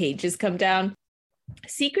cages come down,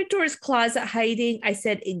 secret doors, closet hiding. I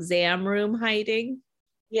said exam room hiding.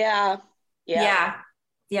 Yeah.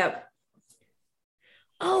 Yep.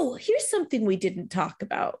 Oh, here's something we didn't talk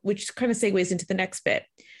about, which kind of segues into the next bit.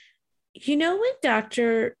 You know, not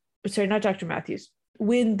Dr. Matthews,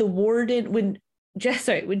 when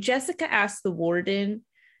Jessica asked the warden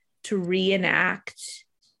to reenact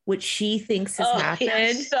what she thinks has happened.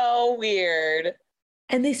 It's so weird.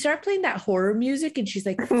 And they start playing that horror music and she's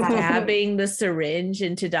like stabbing the syringe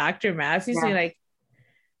into Dr. Matthews. And you're like,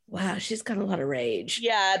 Wow, she's got a lot of rage.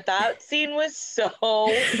 Yeah, that scene was so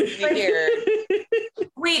weird.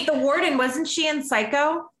 Wait, the warden, wasn't she in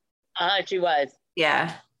Psycho? She was.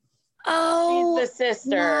 Yeah. Oh, she's the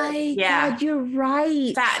sister. My God, you're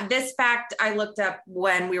right. This fact I looked up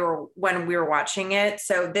when we were watching it.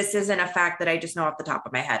 So this isn't a fact that I just know off the top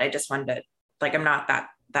of my head. I just wanted to, like, I'm not that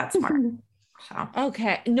smart. So.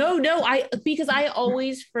 Okay. No, because I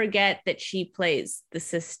always forget that she plays the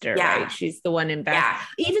sister, right? She's the one in back,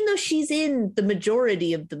 even though she's in the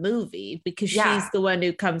majority of the movie, because she's the one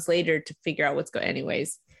who comes later to figure out what's going.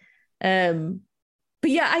 Anyways, but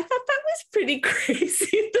yeah, I thought that was pretty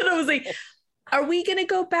crazy. That I was like, are we going to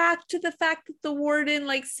go back to the fact that the warden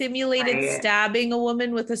like simulated stabbing a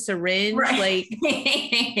woman with a syringe? Like,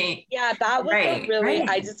 yeah, that was a really,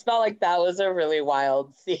 I just felt like that was a really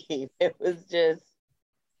wild scene. It was just.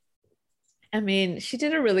 I mean, she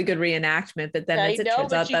did a really good reenactment, but then as it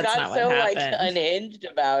turns out, that's not what happened. Like unhinged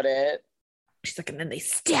about it. She's like, and then they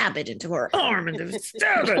stab it into her arm and then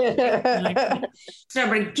stab it.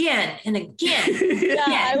 Stab it again and again.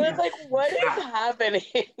 Yeah, I was like, what is happening?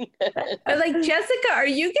 I'm like, Jessica, are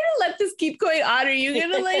you gonna let this keep going on? Or are you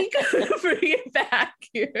gonna like bring it back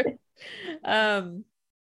here? Do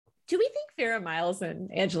we think Vera Miles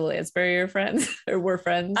and Angela Lansbury are friends or were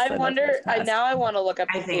friends? I wonder. Now I want to look up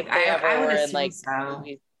to see if they ever were in like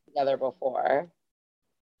movies together before.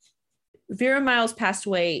 Vera Miles passed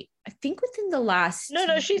away, I think, within the last.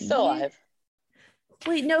 No, she's still alive.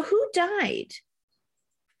 Wait, no, who died?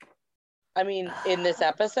 I mean, in this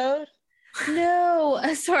episode? No,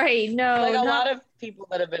 sorry, no. Like a lot of people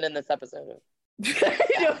that have been in this episode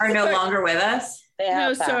are no longer with us.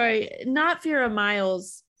 Sorry, not Vera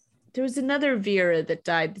Miles. There was another Vera that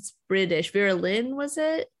died. That's British. Vera Lynn, was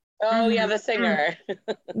it? Oh, yeah, the singer.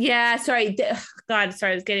 Yeah, sorry. God,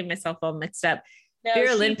 sorry, I was getting myself all mixed up. No,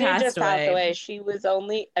 Vera Lynn passed away. She was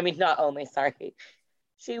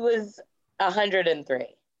she was 103.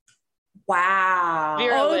 Wow.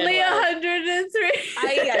 Only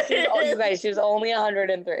 103. She was only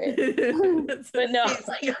 103. But no,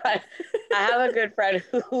 like, I have a good friend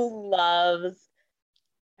who loves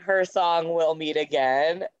her song We'll Meet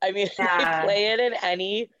Again. I mean, they play it in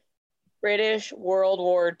any British World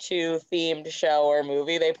War II themed show or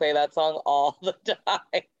movie. They play that song all the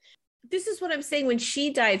time. This is what I'm saying. When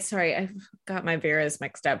she died, sorry, I got my Veras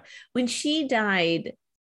mixed up. When she died,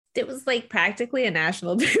 it was like practically a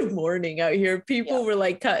national day of mourning out here. People were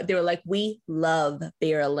like, they were like, we love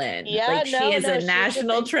Vera Lynn. Yeah, like she is a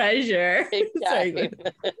national treasure. Sorry.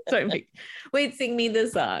 Wait, sing me the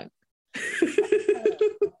song.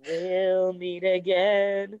 We'll meet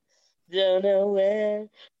again. Don't know where.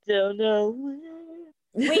 Don't know where.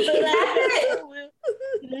 Wait, we'll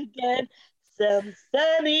meet again. Some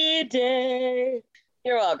sunny day.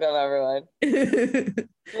 You're welcome, everyone.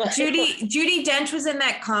 Judi Dench was in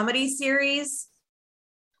that comedy series.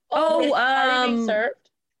 Served?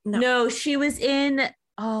 No, she was in.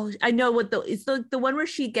 Oh, I know what it's the one where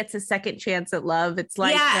she gets a second chance at love. It's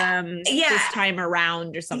like this time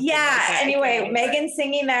around or something. Yeah. Like anyway, Megan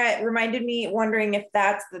singing that reminded me, wondering if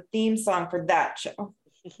that's the theme song for that show.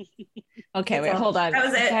 Okay, wait, hold on. That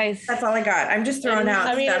was it. Guys. That's all I got. I'm just throwing out.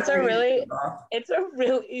 I mean, it's a really,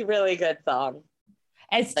 really good song.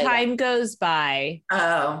 As time goes by.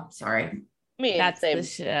 Oh, sorry. That's the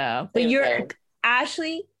show. But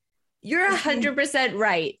Ashley, you're 100%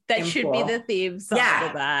 right. That should be the theme song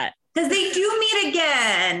of that. Because they do meet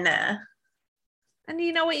again. And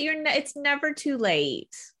you know what? It's never too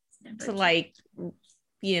late to like,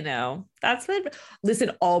 that's what.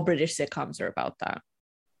 Listen, all British sitcoms are about that.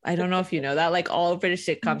 I don't know if you know that. Like all British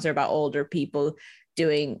sitcoms are about older people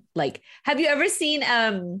doing like. Have you ever seen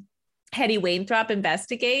Hetty Wainthropp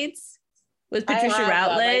Investigates with Patricia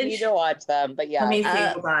Routledge? I need to watch them, but yeah. Let me see.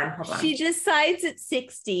 Hold on. She decides at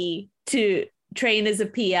 60 to train as a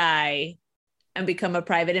PI and become a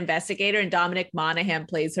private investigator, and Dominic Monaghan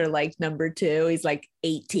plays her like number 2. He's like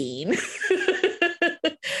 18.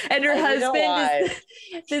 And her husband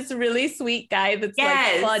is this really sweet guy that's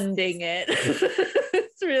like funding it.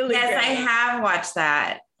 It's really great. I have watched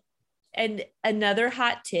that. And another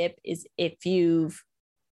hot tip is if you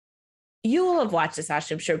will have watched this,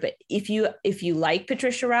 Ashley, I'm sure, but if you like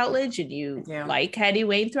Patricia Routledge and you like Hetty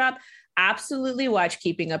Wainthropp, absolutely watch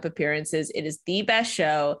Keeping Up Appearances. It is the best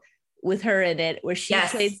show with her in it, where she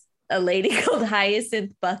plays a lady called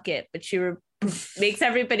Hyacinth Bucket, but she makes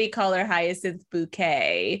everybody call her Hyacinth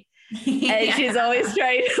Bouquet. And she's always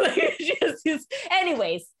trying to like,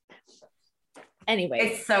 anyways.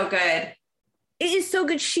 It's so good. It is so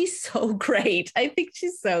good. She's so great. I think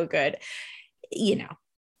she's so good.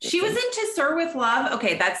 She was into Sir with Love.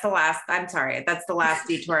 Okay, I'm sorry. That's the last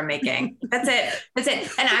detour I'm making. That's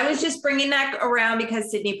it. And I was just bringing that around because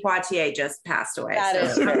Sidney Poitier just passed away. That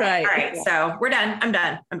is right. All right, so we're done. I'm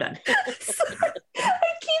done. I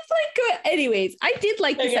keep like going. Anyways, I did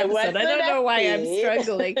like this episode. I don't know why I'm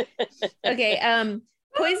struggling. Okay,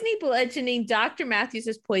 poisoning, bludgeoning, Dr. Matthews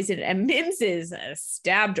is poisoned, and Mims is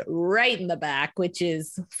stabbed right in the back, which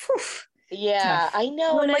is yeah, tough. I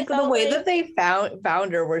know. Well, like the way that they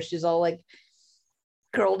found her, where she's all like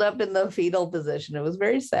curled up in the fetal position, it was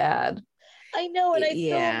very sad. I know, and I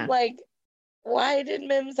still like, why did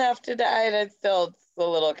Mims have to die? And it's a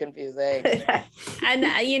little confusing.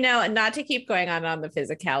 And not to keep going on the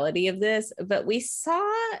physicality of this, but we saw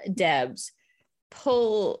Debs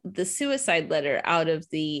pull the suicide letter out of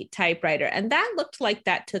the typewriter, and that looked like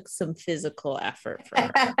that took some physical effort for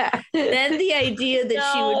her. Then the idea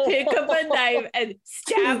that she would pick up a knife and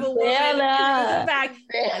stab a woman in the back,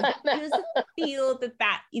 I just feel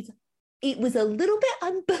it was a little bit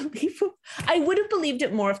unbelievable. I would have believed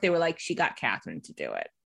it more if they were like, she got Catherine to do it.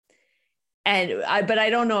 But I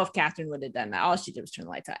don't know if Catherine would have done that. All she did was turn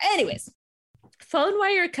the lights out. Anyways, phone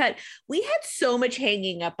wire cut. We had so much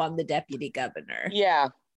hanging up on the deputy governor. Yeah.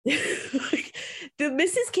 The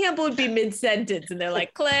Mrs. Campbell would be mid-sentence and they're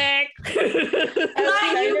like, click.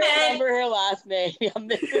 I remember her last name.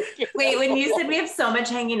 Wait, when you said we have so much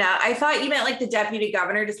hanging up, I thought you meant like the deputy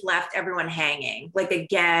governor just left everyone hanging, like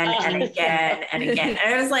again and again and again.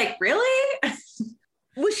 And I was like, really?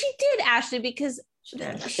 Well, she did, Ashley, because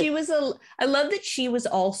I love that she was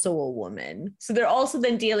also a woman. So they're also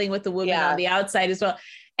then dealing with the woman on the outside as well.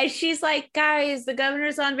 And she's like, guys, the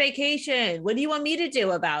governor's on vacation. What do you want me to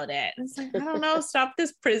do about it? And it's like, I don't know, stop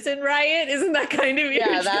this prison riot. Isn't that kind of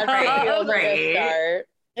your job? Right.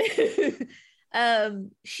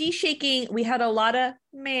 She's shaking. We had a lot of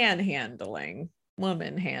manhandling,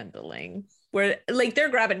 woman handling, where like they're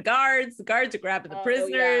grabbing guards. The guards are grabbing the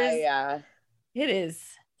prisoners. Yeah. It is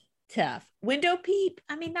tough. Window peep?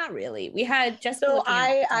 I mean, not really. We had just. So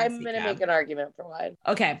I'm going to make an argument for one.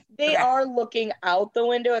 Okay. They are looking out the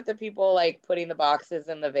window at the people like putting the boxes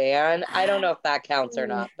in the van. I don't know if that counts or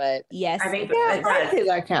not, but yes, I think I say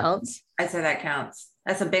that counts. I say that counts.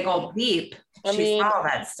 That's a big old peep. She saw all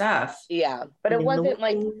that stuff. Yeah, but it wasn't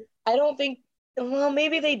like, I don't think. Well,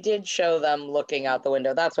 maybe they did show them looking out the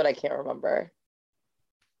window. That's what I can't remember.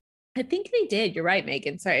 I think they did. You're right,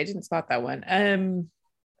 Megan. Sorry, I didn't spot that one.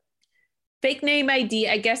 Fake name ID.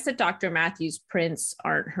 I guess that Dr. Matthews prints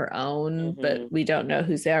aren't her own, but we don't know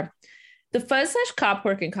who's there. The fuzz/cop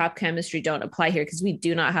work and cop chemistry don't apply here because we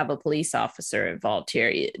do not have a police officer involved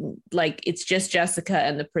here. Like it's just Jessica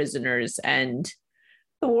and the prisoners and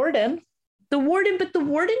the warden. But the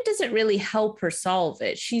warden doesn't really help her solve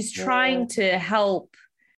it. She's trying to help,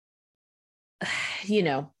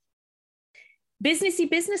 businessy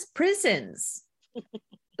business prisons.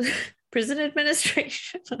 Prison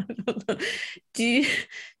administration. I don't know. Do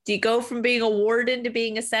you go from being a warden to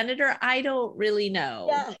being a senator? I don't really know.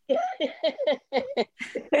 Yeah.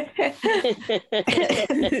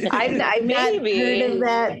 I've not heard of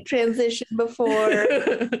that transition before,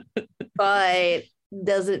 but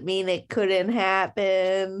doesn't mean it couldn't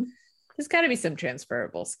happen. There's got to be some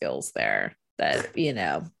transferable skills there that,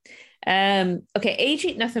 Okay, age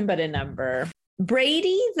ain't nothing but a number.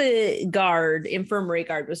 Brady, the infirmary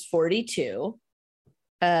guard, was 42.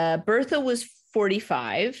 Bertha was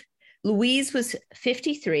 45. Louise was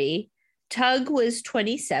 53. Tug was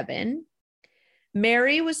 27.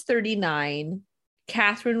 Mary was 39.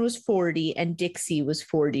 Catherine was 40. And Dixie was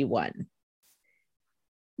 41.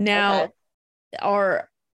 Now, our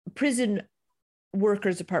prison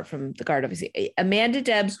workers, apart from the guard, obviously, Amanda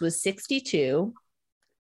Debs was 62.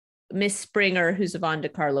 Miss Springer, who's Yvonne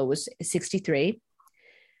DiCarlo, was 63.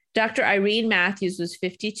 Dr. Irene Matthews was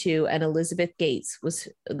 52, and Elizabeth Gates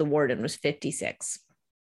the warden was 56.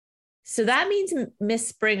 So that means Miss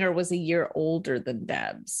Springer was a year older than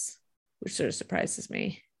Debs, which sort of surprises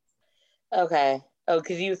me. Okay. Oh,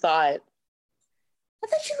 because you thought. I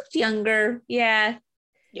thought she looked younger. Yeah.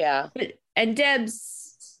 Yeah. And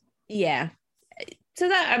Debs, yeah. So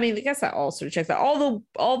that, I guess that all sort of checks out.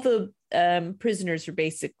 All the prisoners are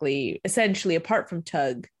basically, essentially, apart from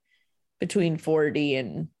Tug, between 40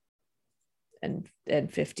 and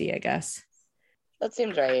 50, I guess. That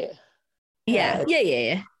seems right. Yeah.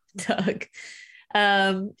 Tug.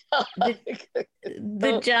 The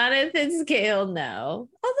Jonathan scale, no.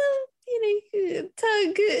 Although,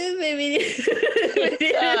 Tug, maybe.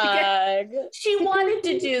 Tug. She wanted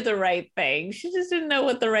to do the right thing. She just didn't know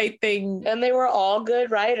what the right thing. And they were all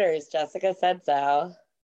good writers. Jessica said so.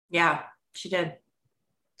 Yeah, she did.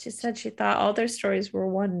 She said she thought all their stories were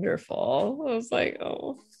wonderful. I was like,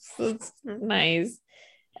 oh, that's nice.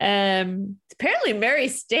 Apparently Mary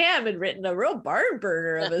Stam had written a real barn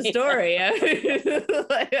burner of a story.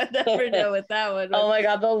 I never know what that one was. Oh my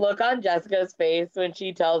God, the look on Jessica's face when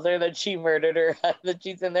she tells her that she murdered her husband,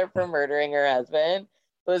 she's in there for murdering her husband,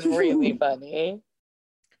 was really funny.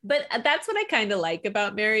 But that's what I kind of like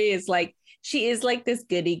about Mary is like, she is like this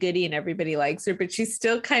goody and everybody likes her, but she's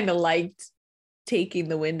still kind of liked taking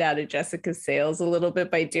the wind out of Jessica's sails a little bit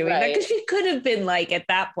by doing that. Because she could have been like, at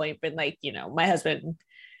that point, been like, you know, my husband,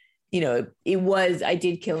 you know, I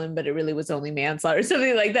did kill him, but it really was only manslaughter or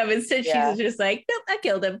something like that. But instead she's just like, nope, I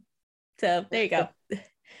killed him. So there you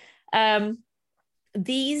go.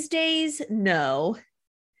 These days, no.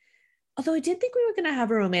 Although I did think we were going to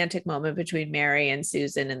have a romantic moment between Mary and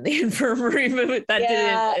Susan in the infirmary, but that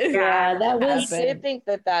didn't. Yeah, that was. I did think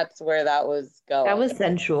that that's where that was going. That was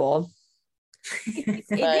sensual.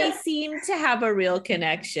 They seemed to have a real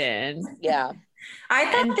connection. Yeah,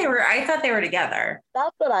 I thought they were together.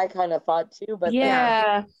 That's what I kind of thought too. But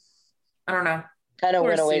I don't know. Kind of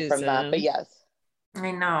went away from that. But yes,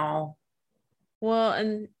 I know. Well,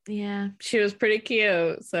 and yeah, she was pretty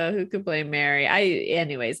cute. So who could blame Mary?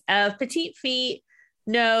 Anyways, petite feet,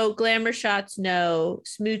 no. Glamour shots, no.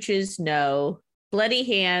 Smooches, no. Bloody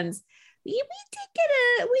hands. We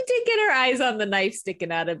did get our eyes on the knife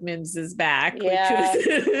sticking out of Mims's back, which was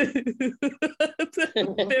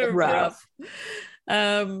a bit rough.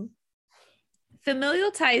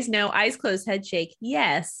 Familial ties, no. Eyes closed, head shake,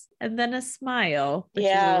 yes. And then a smile, which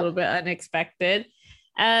is a little bit unexpected.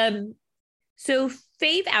 So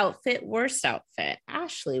fave outfit, worst outfit.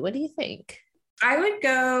 Ashley, what do you think? I would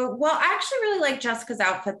go, well, I actually really like Jessica's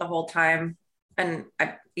outfit the whole time. And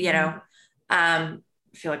I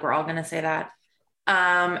feel like we're all going to say that.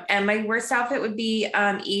 And my worst outfit would be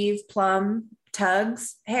Eve Plum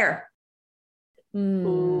Tug's hair.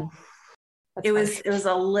 Ooh, it was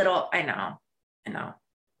a little, I know.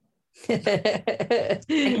 I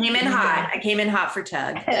came in hot for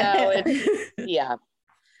Tug. Yeah.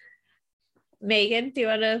 Megan, do you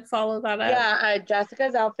want to follow that up? Yeah,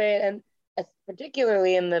 Jessica's outfit, and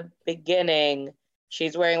particularly in the beginning,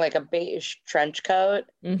 she's wearing like a beige trench coat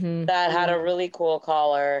that had a really cool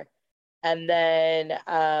collar. And then,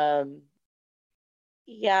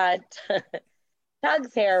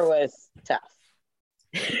 Tug's hair was tough.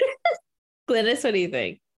 Glynis, what do you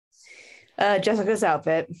think? Jessica's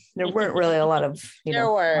outfit. There weren't really a lot of,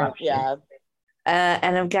 options.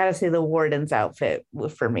 And I've got to say the warden's outfit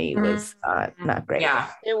for me was not great. Yeah,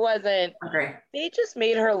 it wasn't. Okay. They just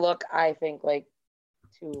made her look, I think, like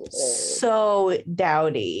too so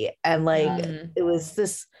dowdy, and like it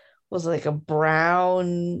was like a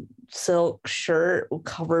brown silk shirt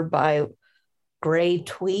covered by gray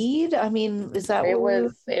tweed. I mean, is that it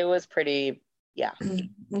was? It was pretty. Yeah,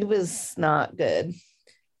 it was not good.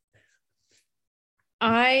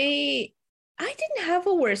 I didn't have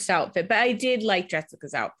a worst outfit, but I did like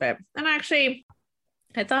Jessica's outfit. And actually,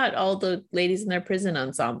 I thought all the ladies in their prison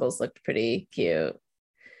ensembles looked pretty cute.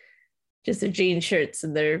 Just their jean shirts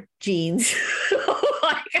and their jeans.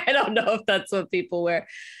 Like, I don't know if that's what people wear.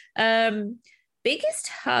 Biggest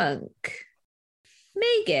hunk.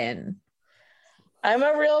 Megan. I'm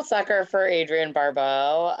a real sucker for Adrienne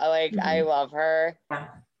Barbeau. I love her. I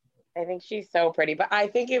think she's so pretty, but I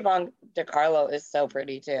think Yvonne DiCarlo is so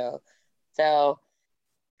pretty too. So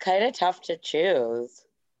kind of tough to choose.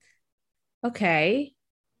 Okay.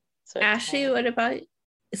 So Ashley, what about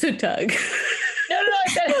so Tug? No, I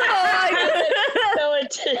said so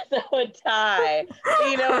a tie.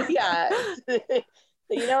 You know, yeah.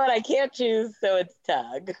 You know what? I can't choose, so it's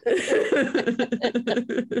Tug.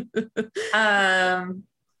 I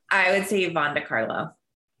would say Yvonne DiCarlo.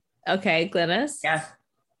 Okay, Glynis? Yeah.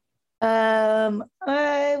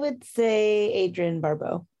 I would say Adrienne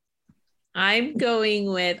Barbeau. I'm going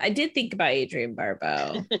with, I did think about Adrienne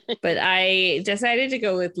Barbeau, but I decided to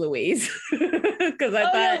go with Louise because I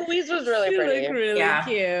thought Louise was really pretty. Looked really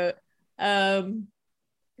cute.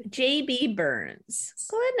 JB Burns.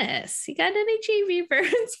 Glynis, you got any JB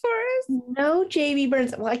Burns for us? No JB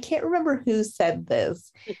Burns. Well, I can't remember who said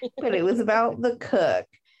this, but it was about the cook.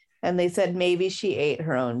 And they said maybe she ate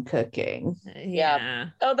her own cooking.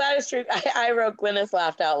 Yeah. Oh, that is true. I wrote Glynis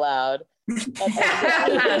laughed out loud.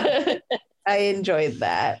 I enjoyed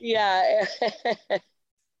that. Yeah.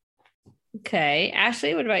 Okay.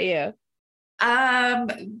 Ashley, what about you?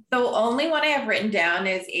 The only one I have written down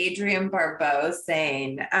is Adrienne Barbeau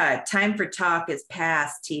saying, time for talk is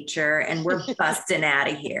past, teacher, and we're busting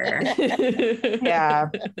out of here. Yeah,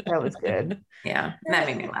 that was good. Yeah, that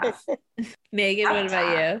made me laugh. Megan, what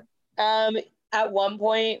about you? at one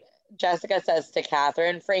point, Jessica says to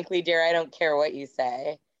Catherine, frankly, dear, I don't care what you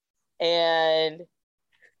say. And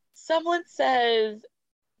someone says,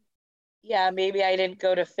 yeah, maybe I didn't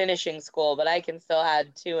go to finishing school, but I can still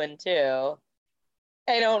add 2 and 2.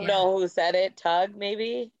 I don't know who said it. Tug,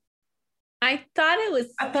 maybe? I thought it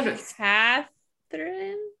was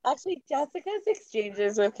Catherine. Actually, Jessica's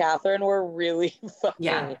exchanges with Catherine were really funny.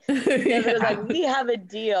 Yeah. Because it was like, we have a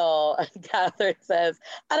deal. And Catherine says,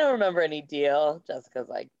 I don't remember any deal. Jessica's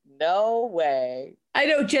like, no way. I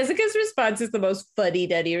know Jessica's response is the most funny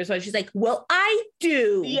Duddy response. She's like, well, I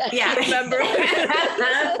do. Yeah. Remember?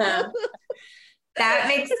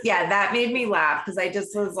 That made me laugh because I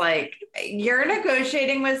just was like, you're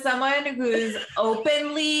negotiating with someone who's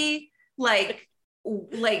openly like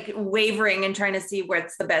wavering and trying to see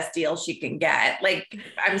what's the best deal she can get. Like,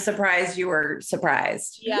 I'm surprised you were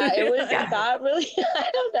surprised. Yeah, it was that really, I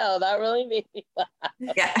don't know, that really made me laugh.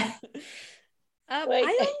 Yeah. Like,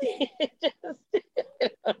 I don't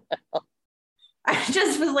know. I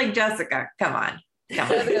just was like, Jessica, come on.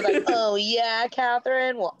 Jessica's like, oh yeah,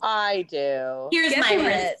 Catherine. Well, I do. Here's Guess my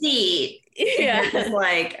what? receipt. Yeah. You're just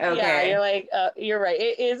like, okay. Yeah, you're like, you're right.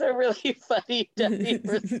 It is a really funny Duddy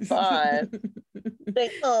response.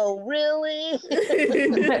 Like, oh, really?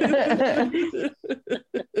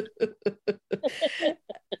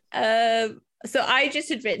 So I just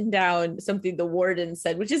had written down something the warden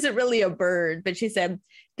said, which isn't really a bird, but she said,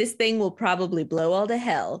 this thing will probably blow all to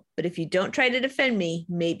hell, but if you don't try to defend me,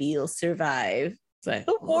 maybe you'll survive. So,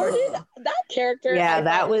 The warden, that character, Yeah, I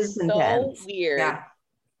that thought was so intense. weird. Yeah.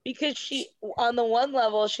 Because she, on the one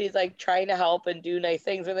level, she's like trying to help and do nice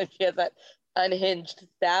things, and then she has that unhinged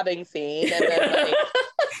stabbing scene, and then like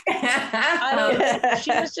I don't know,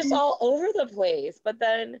 she was just all over the place. But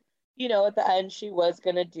then, you know, at the end, she was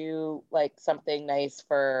gonna do like something nice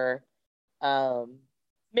for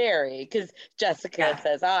Mary, because Jessica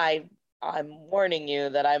says, I'm warning you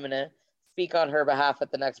that I'm gonna speak on her behalf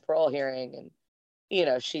at the next parole hearing, and you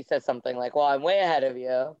know, she says something like, well, I'm way ahead of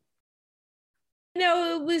you.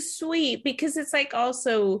 No, it was sweet because it's like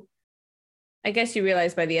also, I guess you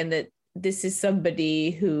realize by the end that this is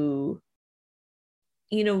somebody who,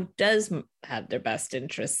 you know, does have their best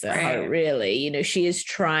interests at heart, really. You know, she is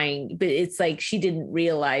trying, but it's like she didn't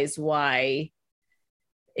realize why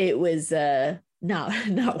it was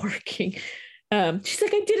not working. She's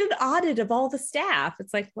like, I did an audit of all the staff.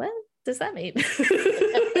 It's like, what does that mean?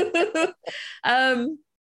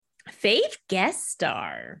 Fave guest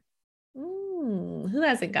star. Who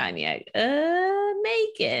hasn't gone yet?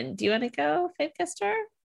 Megan, do you want to go? Fave guest star?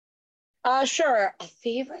 Sure. A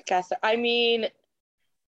favorite guest star. I mean,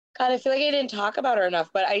 God, I feel like I didn't talk about her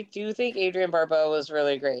enough, but I do think Adrienne Barbeau was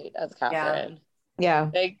really great as Catherine.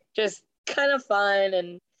 Yeah. Like, just kind of fun,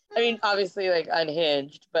 and I mean, obviously, like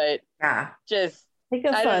unhinged, but just Like a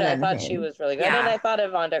I don't fun know. I thought unhinged. she was really good, and I thought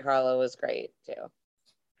Yvonne DiCarlo was great too.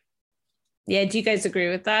 Yeah, do you guys agree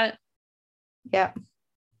with that? Yeah.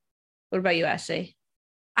 What about you, Ashley?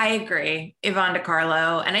 I agree. Yvonne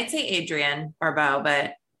DiCarlo, and I'd say Adrienne Barbeau,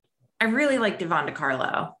 but I really liked Yvonne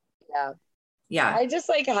DiCarlo. Yeah. Yeah. I just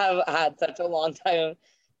like have had such a long time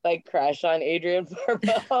like crush on Adrienne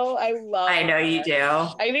Barbeau. I know you do.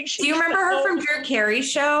 I think she. Do you remember her from Drew Carey's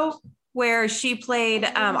show where she played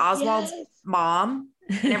Oswald's mom?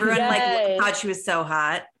 And everyone like thought she was so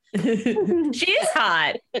hot. She is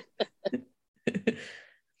hot.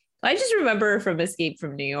 I just remember her from Escape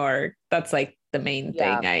from New York. That's like the main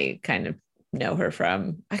thing I kind of know her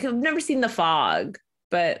from. I've never seen The Fog,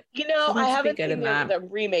 but you know, I haven't seen the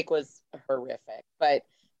remake was horrific, but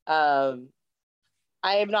I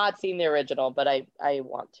have not seen the original, but I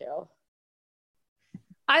want to.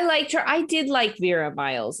 I liked her. I did like Vera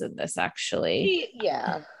Miles in this, actually.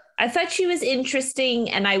 Yeah. I thought she was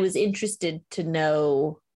interesting, and I was interested to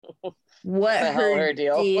know what her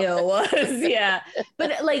deal was. Yeah.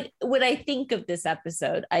 But like when I think of this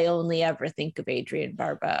episode, I only ever think of Adrienne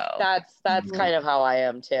Barbeau. That's kind of how I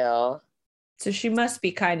am too. So she must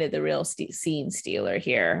be kind of the real scene stealer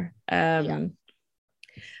here. Okay,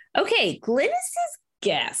 Glynis's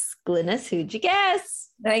guess. Glynis, who'd you guess?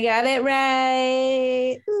 I got it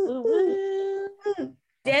right.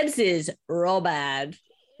 Debs is real bad.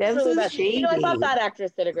 Debs really is bad. shady. You know, I thought that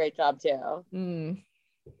actress did a great job too.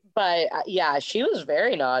 But yeah, she was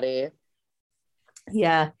very naughty.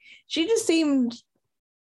 Yeah, she just seemed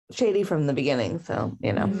shady from the beginning. So,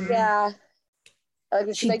 you know. Yeah.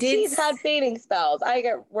 She's had fainting spells. I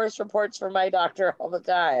get worse reports from my doctor all the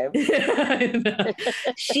time.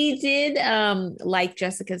 She did like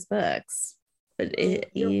Jessica's books. But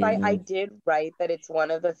you're right. I did write that it's one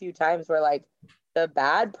of the few times where like the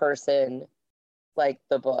bad person liked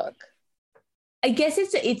the book. I guess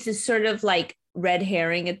it's a sort of like red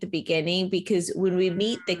herring at the beginning, because when we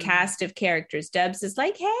meet the cast of characters, Debs is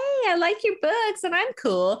like, hey, I like your books and I'm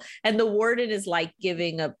cool. And the warden is like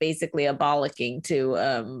giving basically a bollocking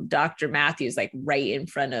to Dr. Matthews, like right in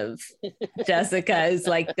front of Jessica as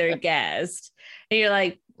like their guest. And you're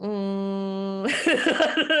like, I don't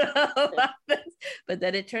know about this. But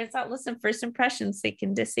then it turns out, listen, first impressions, they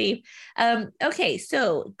can deceive. Okay,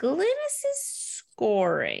 so Glynis's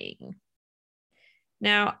scoring.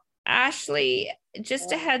 Now, Ashley,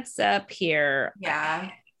 just a heads up here. Yeah.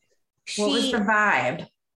 What was the vibe?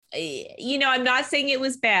 I'm not saying it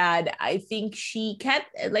was bad. I think she kept,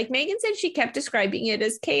 like Megan said, she kept describing it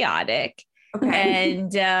as chaotic. Okay.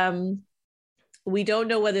 And we don't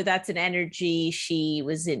know whether that's an energy she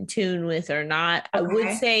was in tune with or not. Okay. I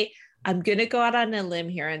would say, I'm going to go out on a limb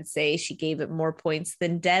here and say she gave it more points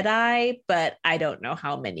than Deadeye, but I don't know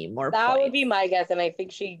how many more points. That would be my guess, and I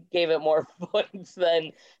think she gave it more points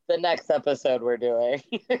than the next episode we're doing.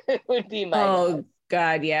 It would be my guess.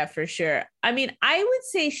 God, yeah, for sure. I mean, I would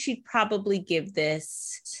say she'd probably give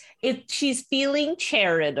this, if she's feeling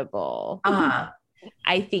charitable,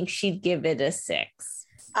 I think she'd give it a 6.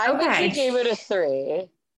 I think she gave it a 3.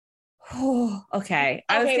 Oh, okay.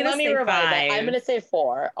 Okay, let me revise that. I'm going to say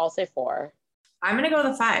 4. I'll say 4. I'm going to go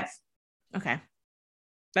with a 5. Okay.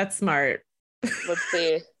 That's smart. Let's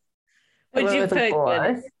see. What'd you put?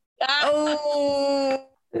 4. Oh.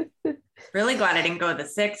 Really glad I didn't go with a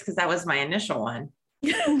 6 because that was my initial one.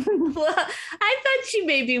 Well, I thought she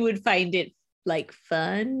maybe would find it like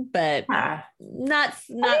fun, but not it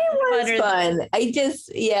was fun.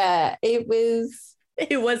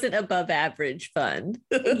 It wasn't above average fun.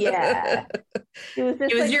 Yeah.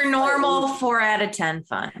 It was your normal 4 out of 10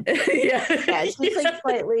 fun. Yeah, it's just like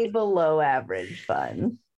slightly below average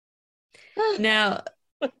fun. Now,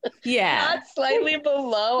 yeah. Not slightly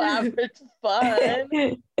below average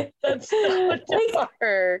fun. That's so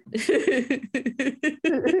dark.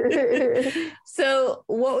 So,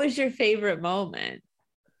 what was your favorite moment?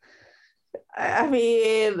 I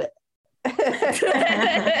mean,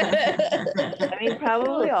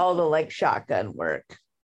 probably all the like shotgun work.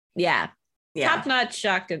 Yeah. Top-notch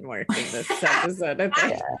shotgun work in this episode, I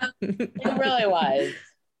think. It really was.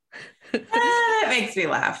 That makes me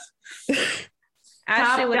laugh.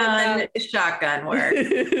 Ashley, Top Gun shotgun work.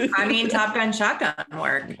 I mean, Top Gun shotgun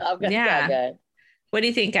work. Yeah. What do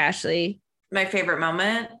you think, Ashley? My favorite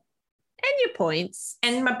moment? And your points.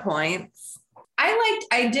 And my points. I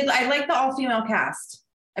liked the all-female cast.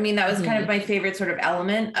 I mean, that was kind of my favorite sort of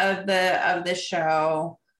element of the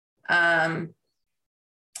show.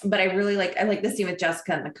 But I like the scene with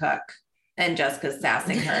Jessica and the cook, and Jessica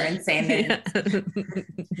sassing her and saying that it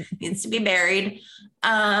needs to be buried.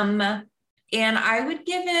 And I would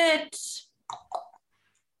give it,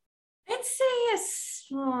 I'd say a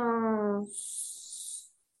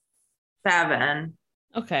 7.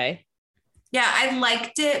 Okay. Yeah, I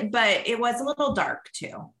liked it, but it was a little dark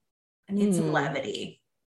too. I need some levity,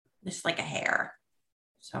 just like a hair.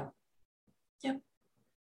 So, yeah.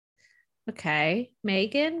 Okay.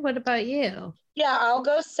 Megan, what about you? Yeah, I'll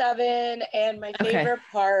go 7. And my favorite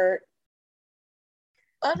part,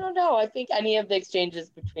 I don't know. I think any of the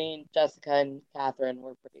exchanges between Jessica and Catherine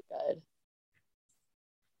were pretty good.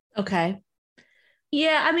 Okay.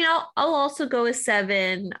 Yeah, I mean, I'll also go with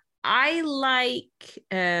 7. I like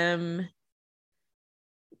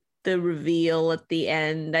the reveal at the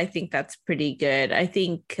end. I think that's pretty good. I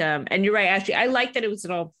think, and you're right, actually, I like that it was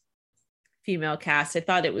an all female cast. I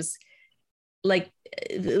thought it was like,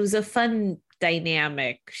 it was a fun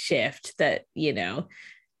dynamic shift that,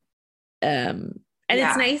 and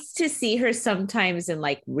it's nice to see her sometimes in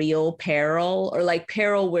like real peril, or like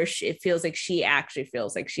peril where it feels like she actually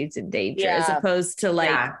feels like she's in danger, as opposed to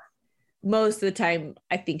like most of the time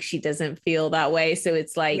I think she doesn't feel that way. So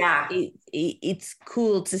it's like it's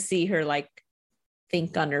cool to see her like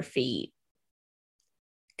think on her feet,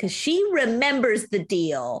 because she remembers the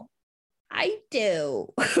deal. I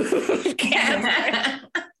do. But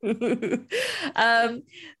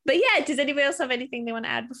yeah, does anybody else have anything they want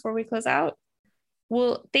to add before we close out?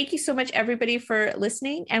 Well, thank you so much, everybody, for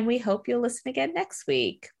listening, and we hope you'll listen again next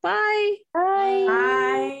week. Bye. Bye.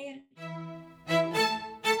 Bye.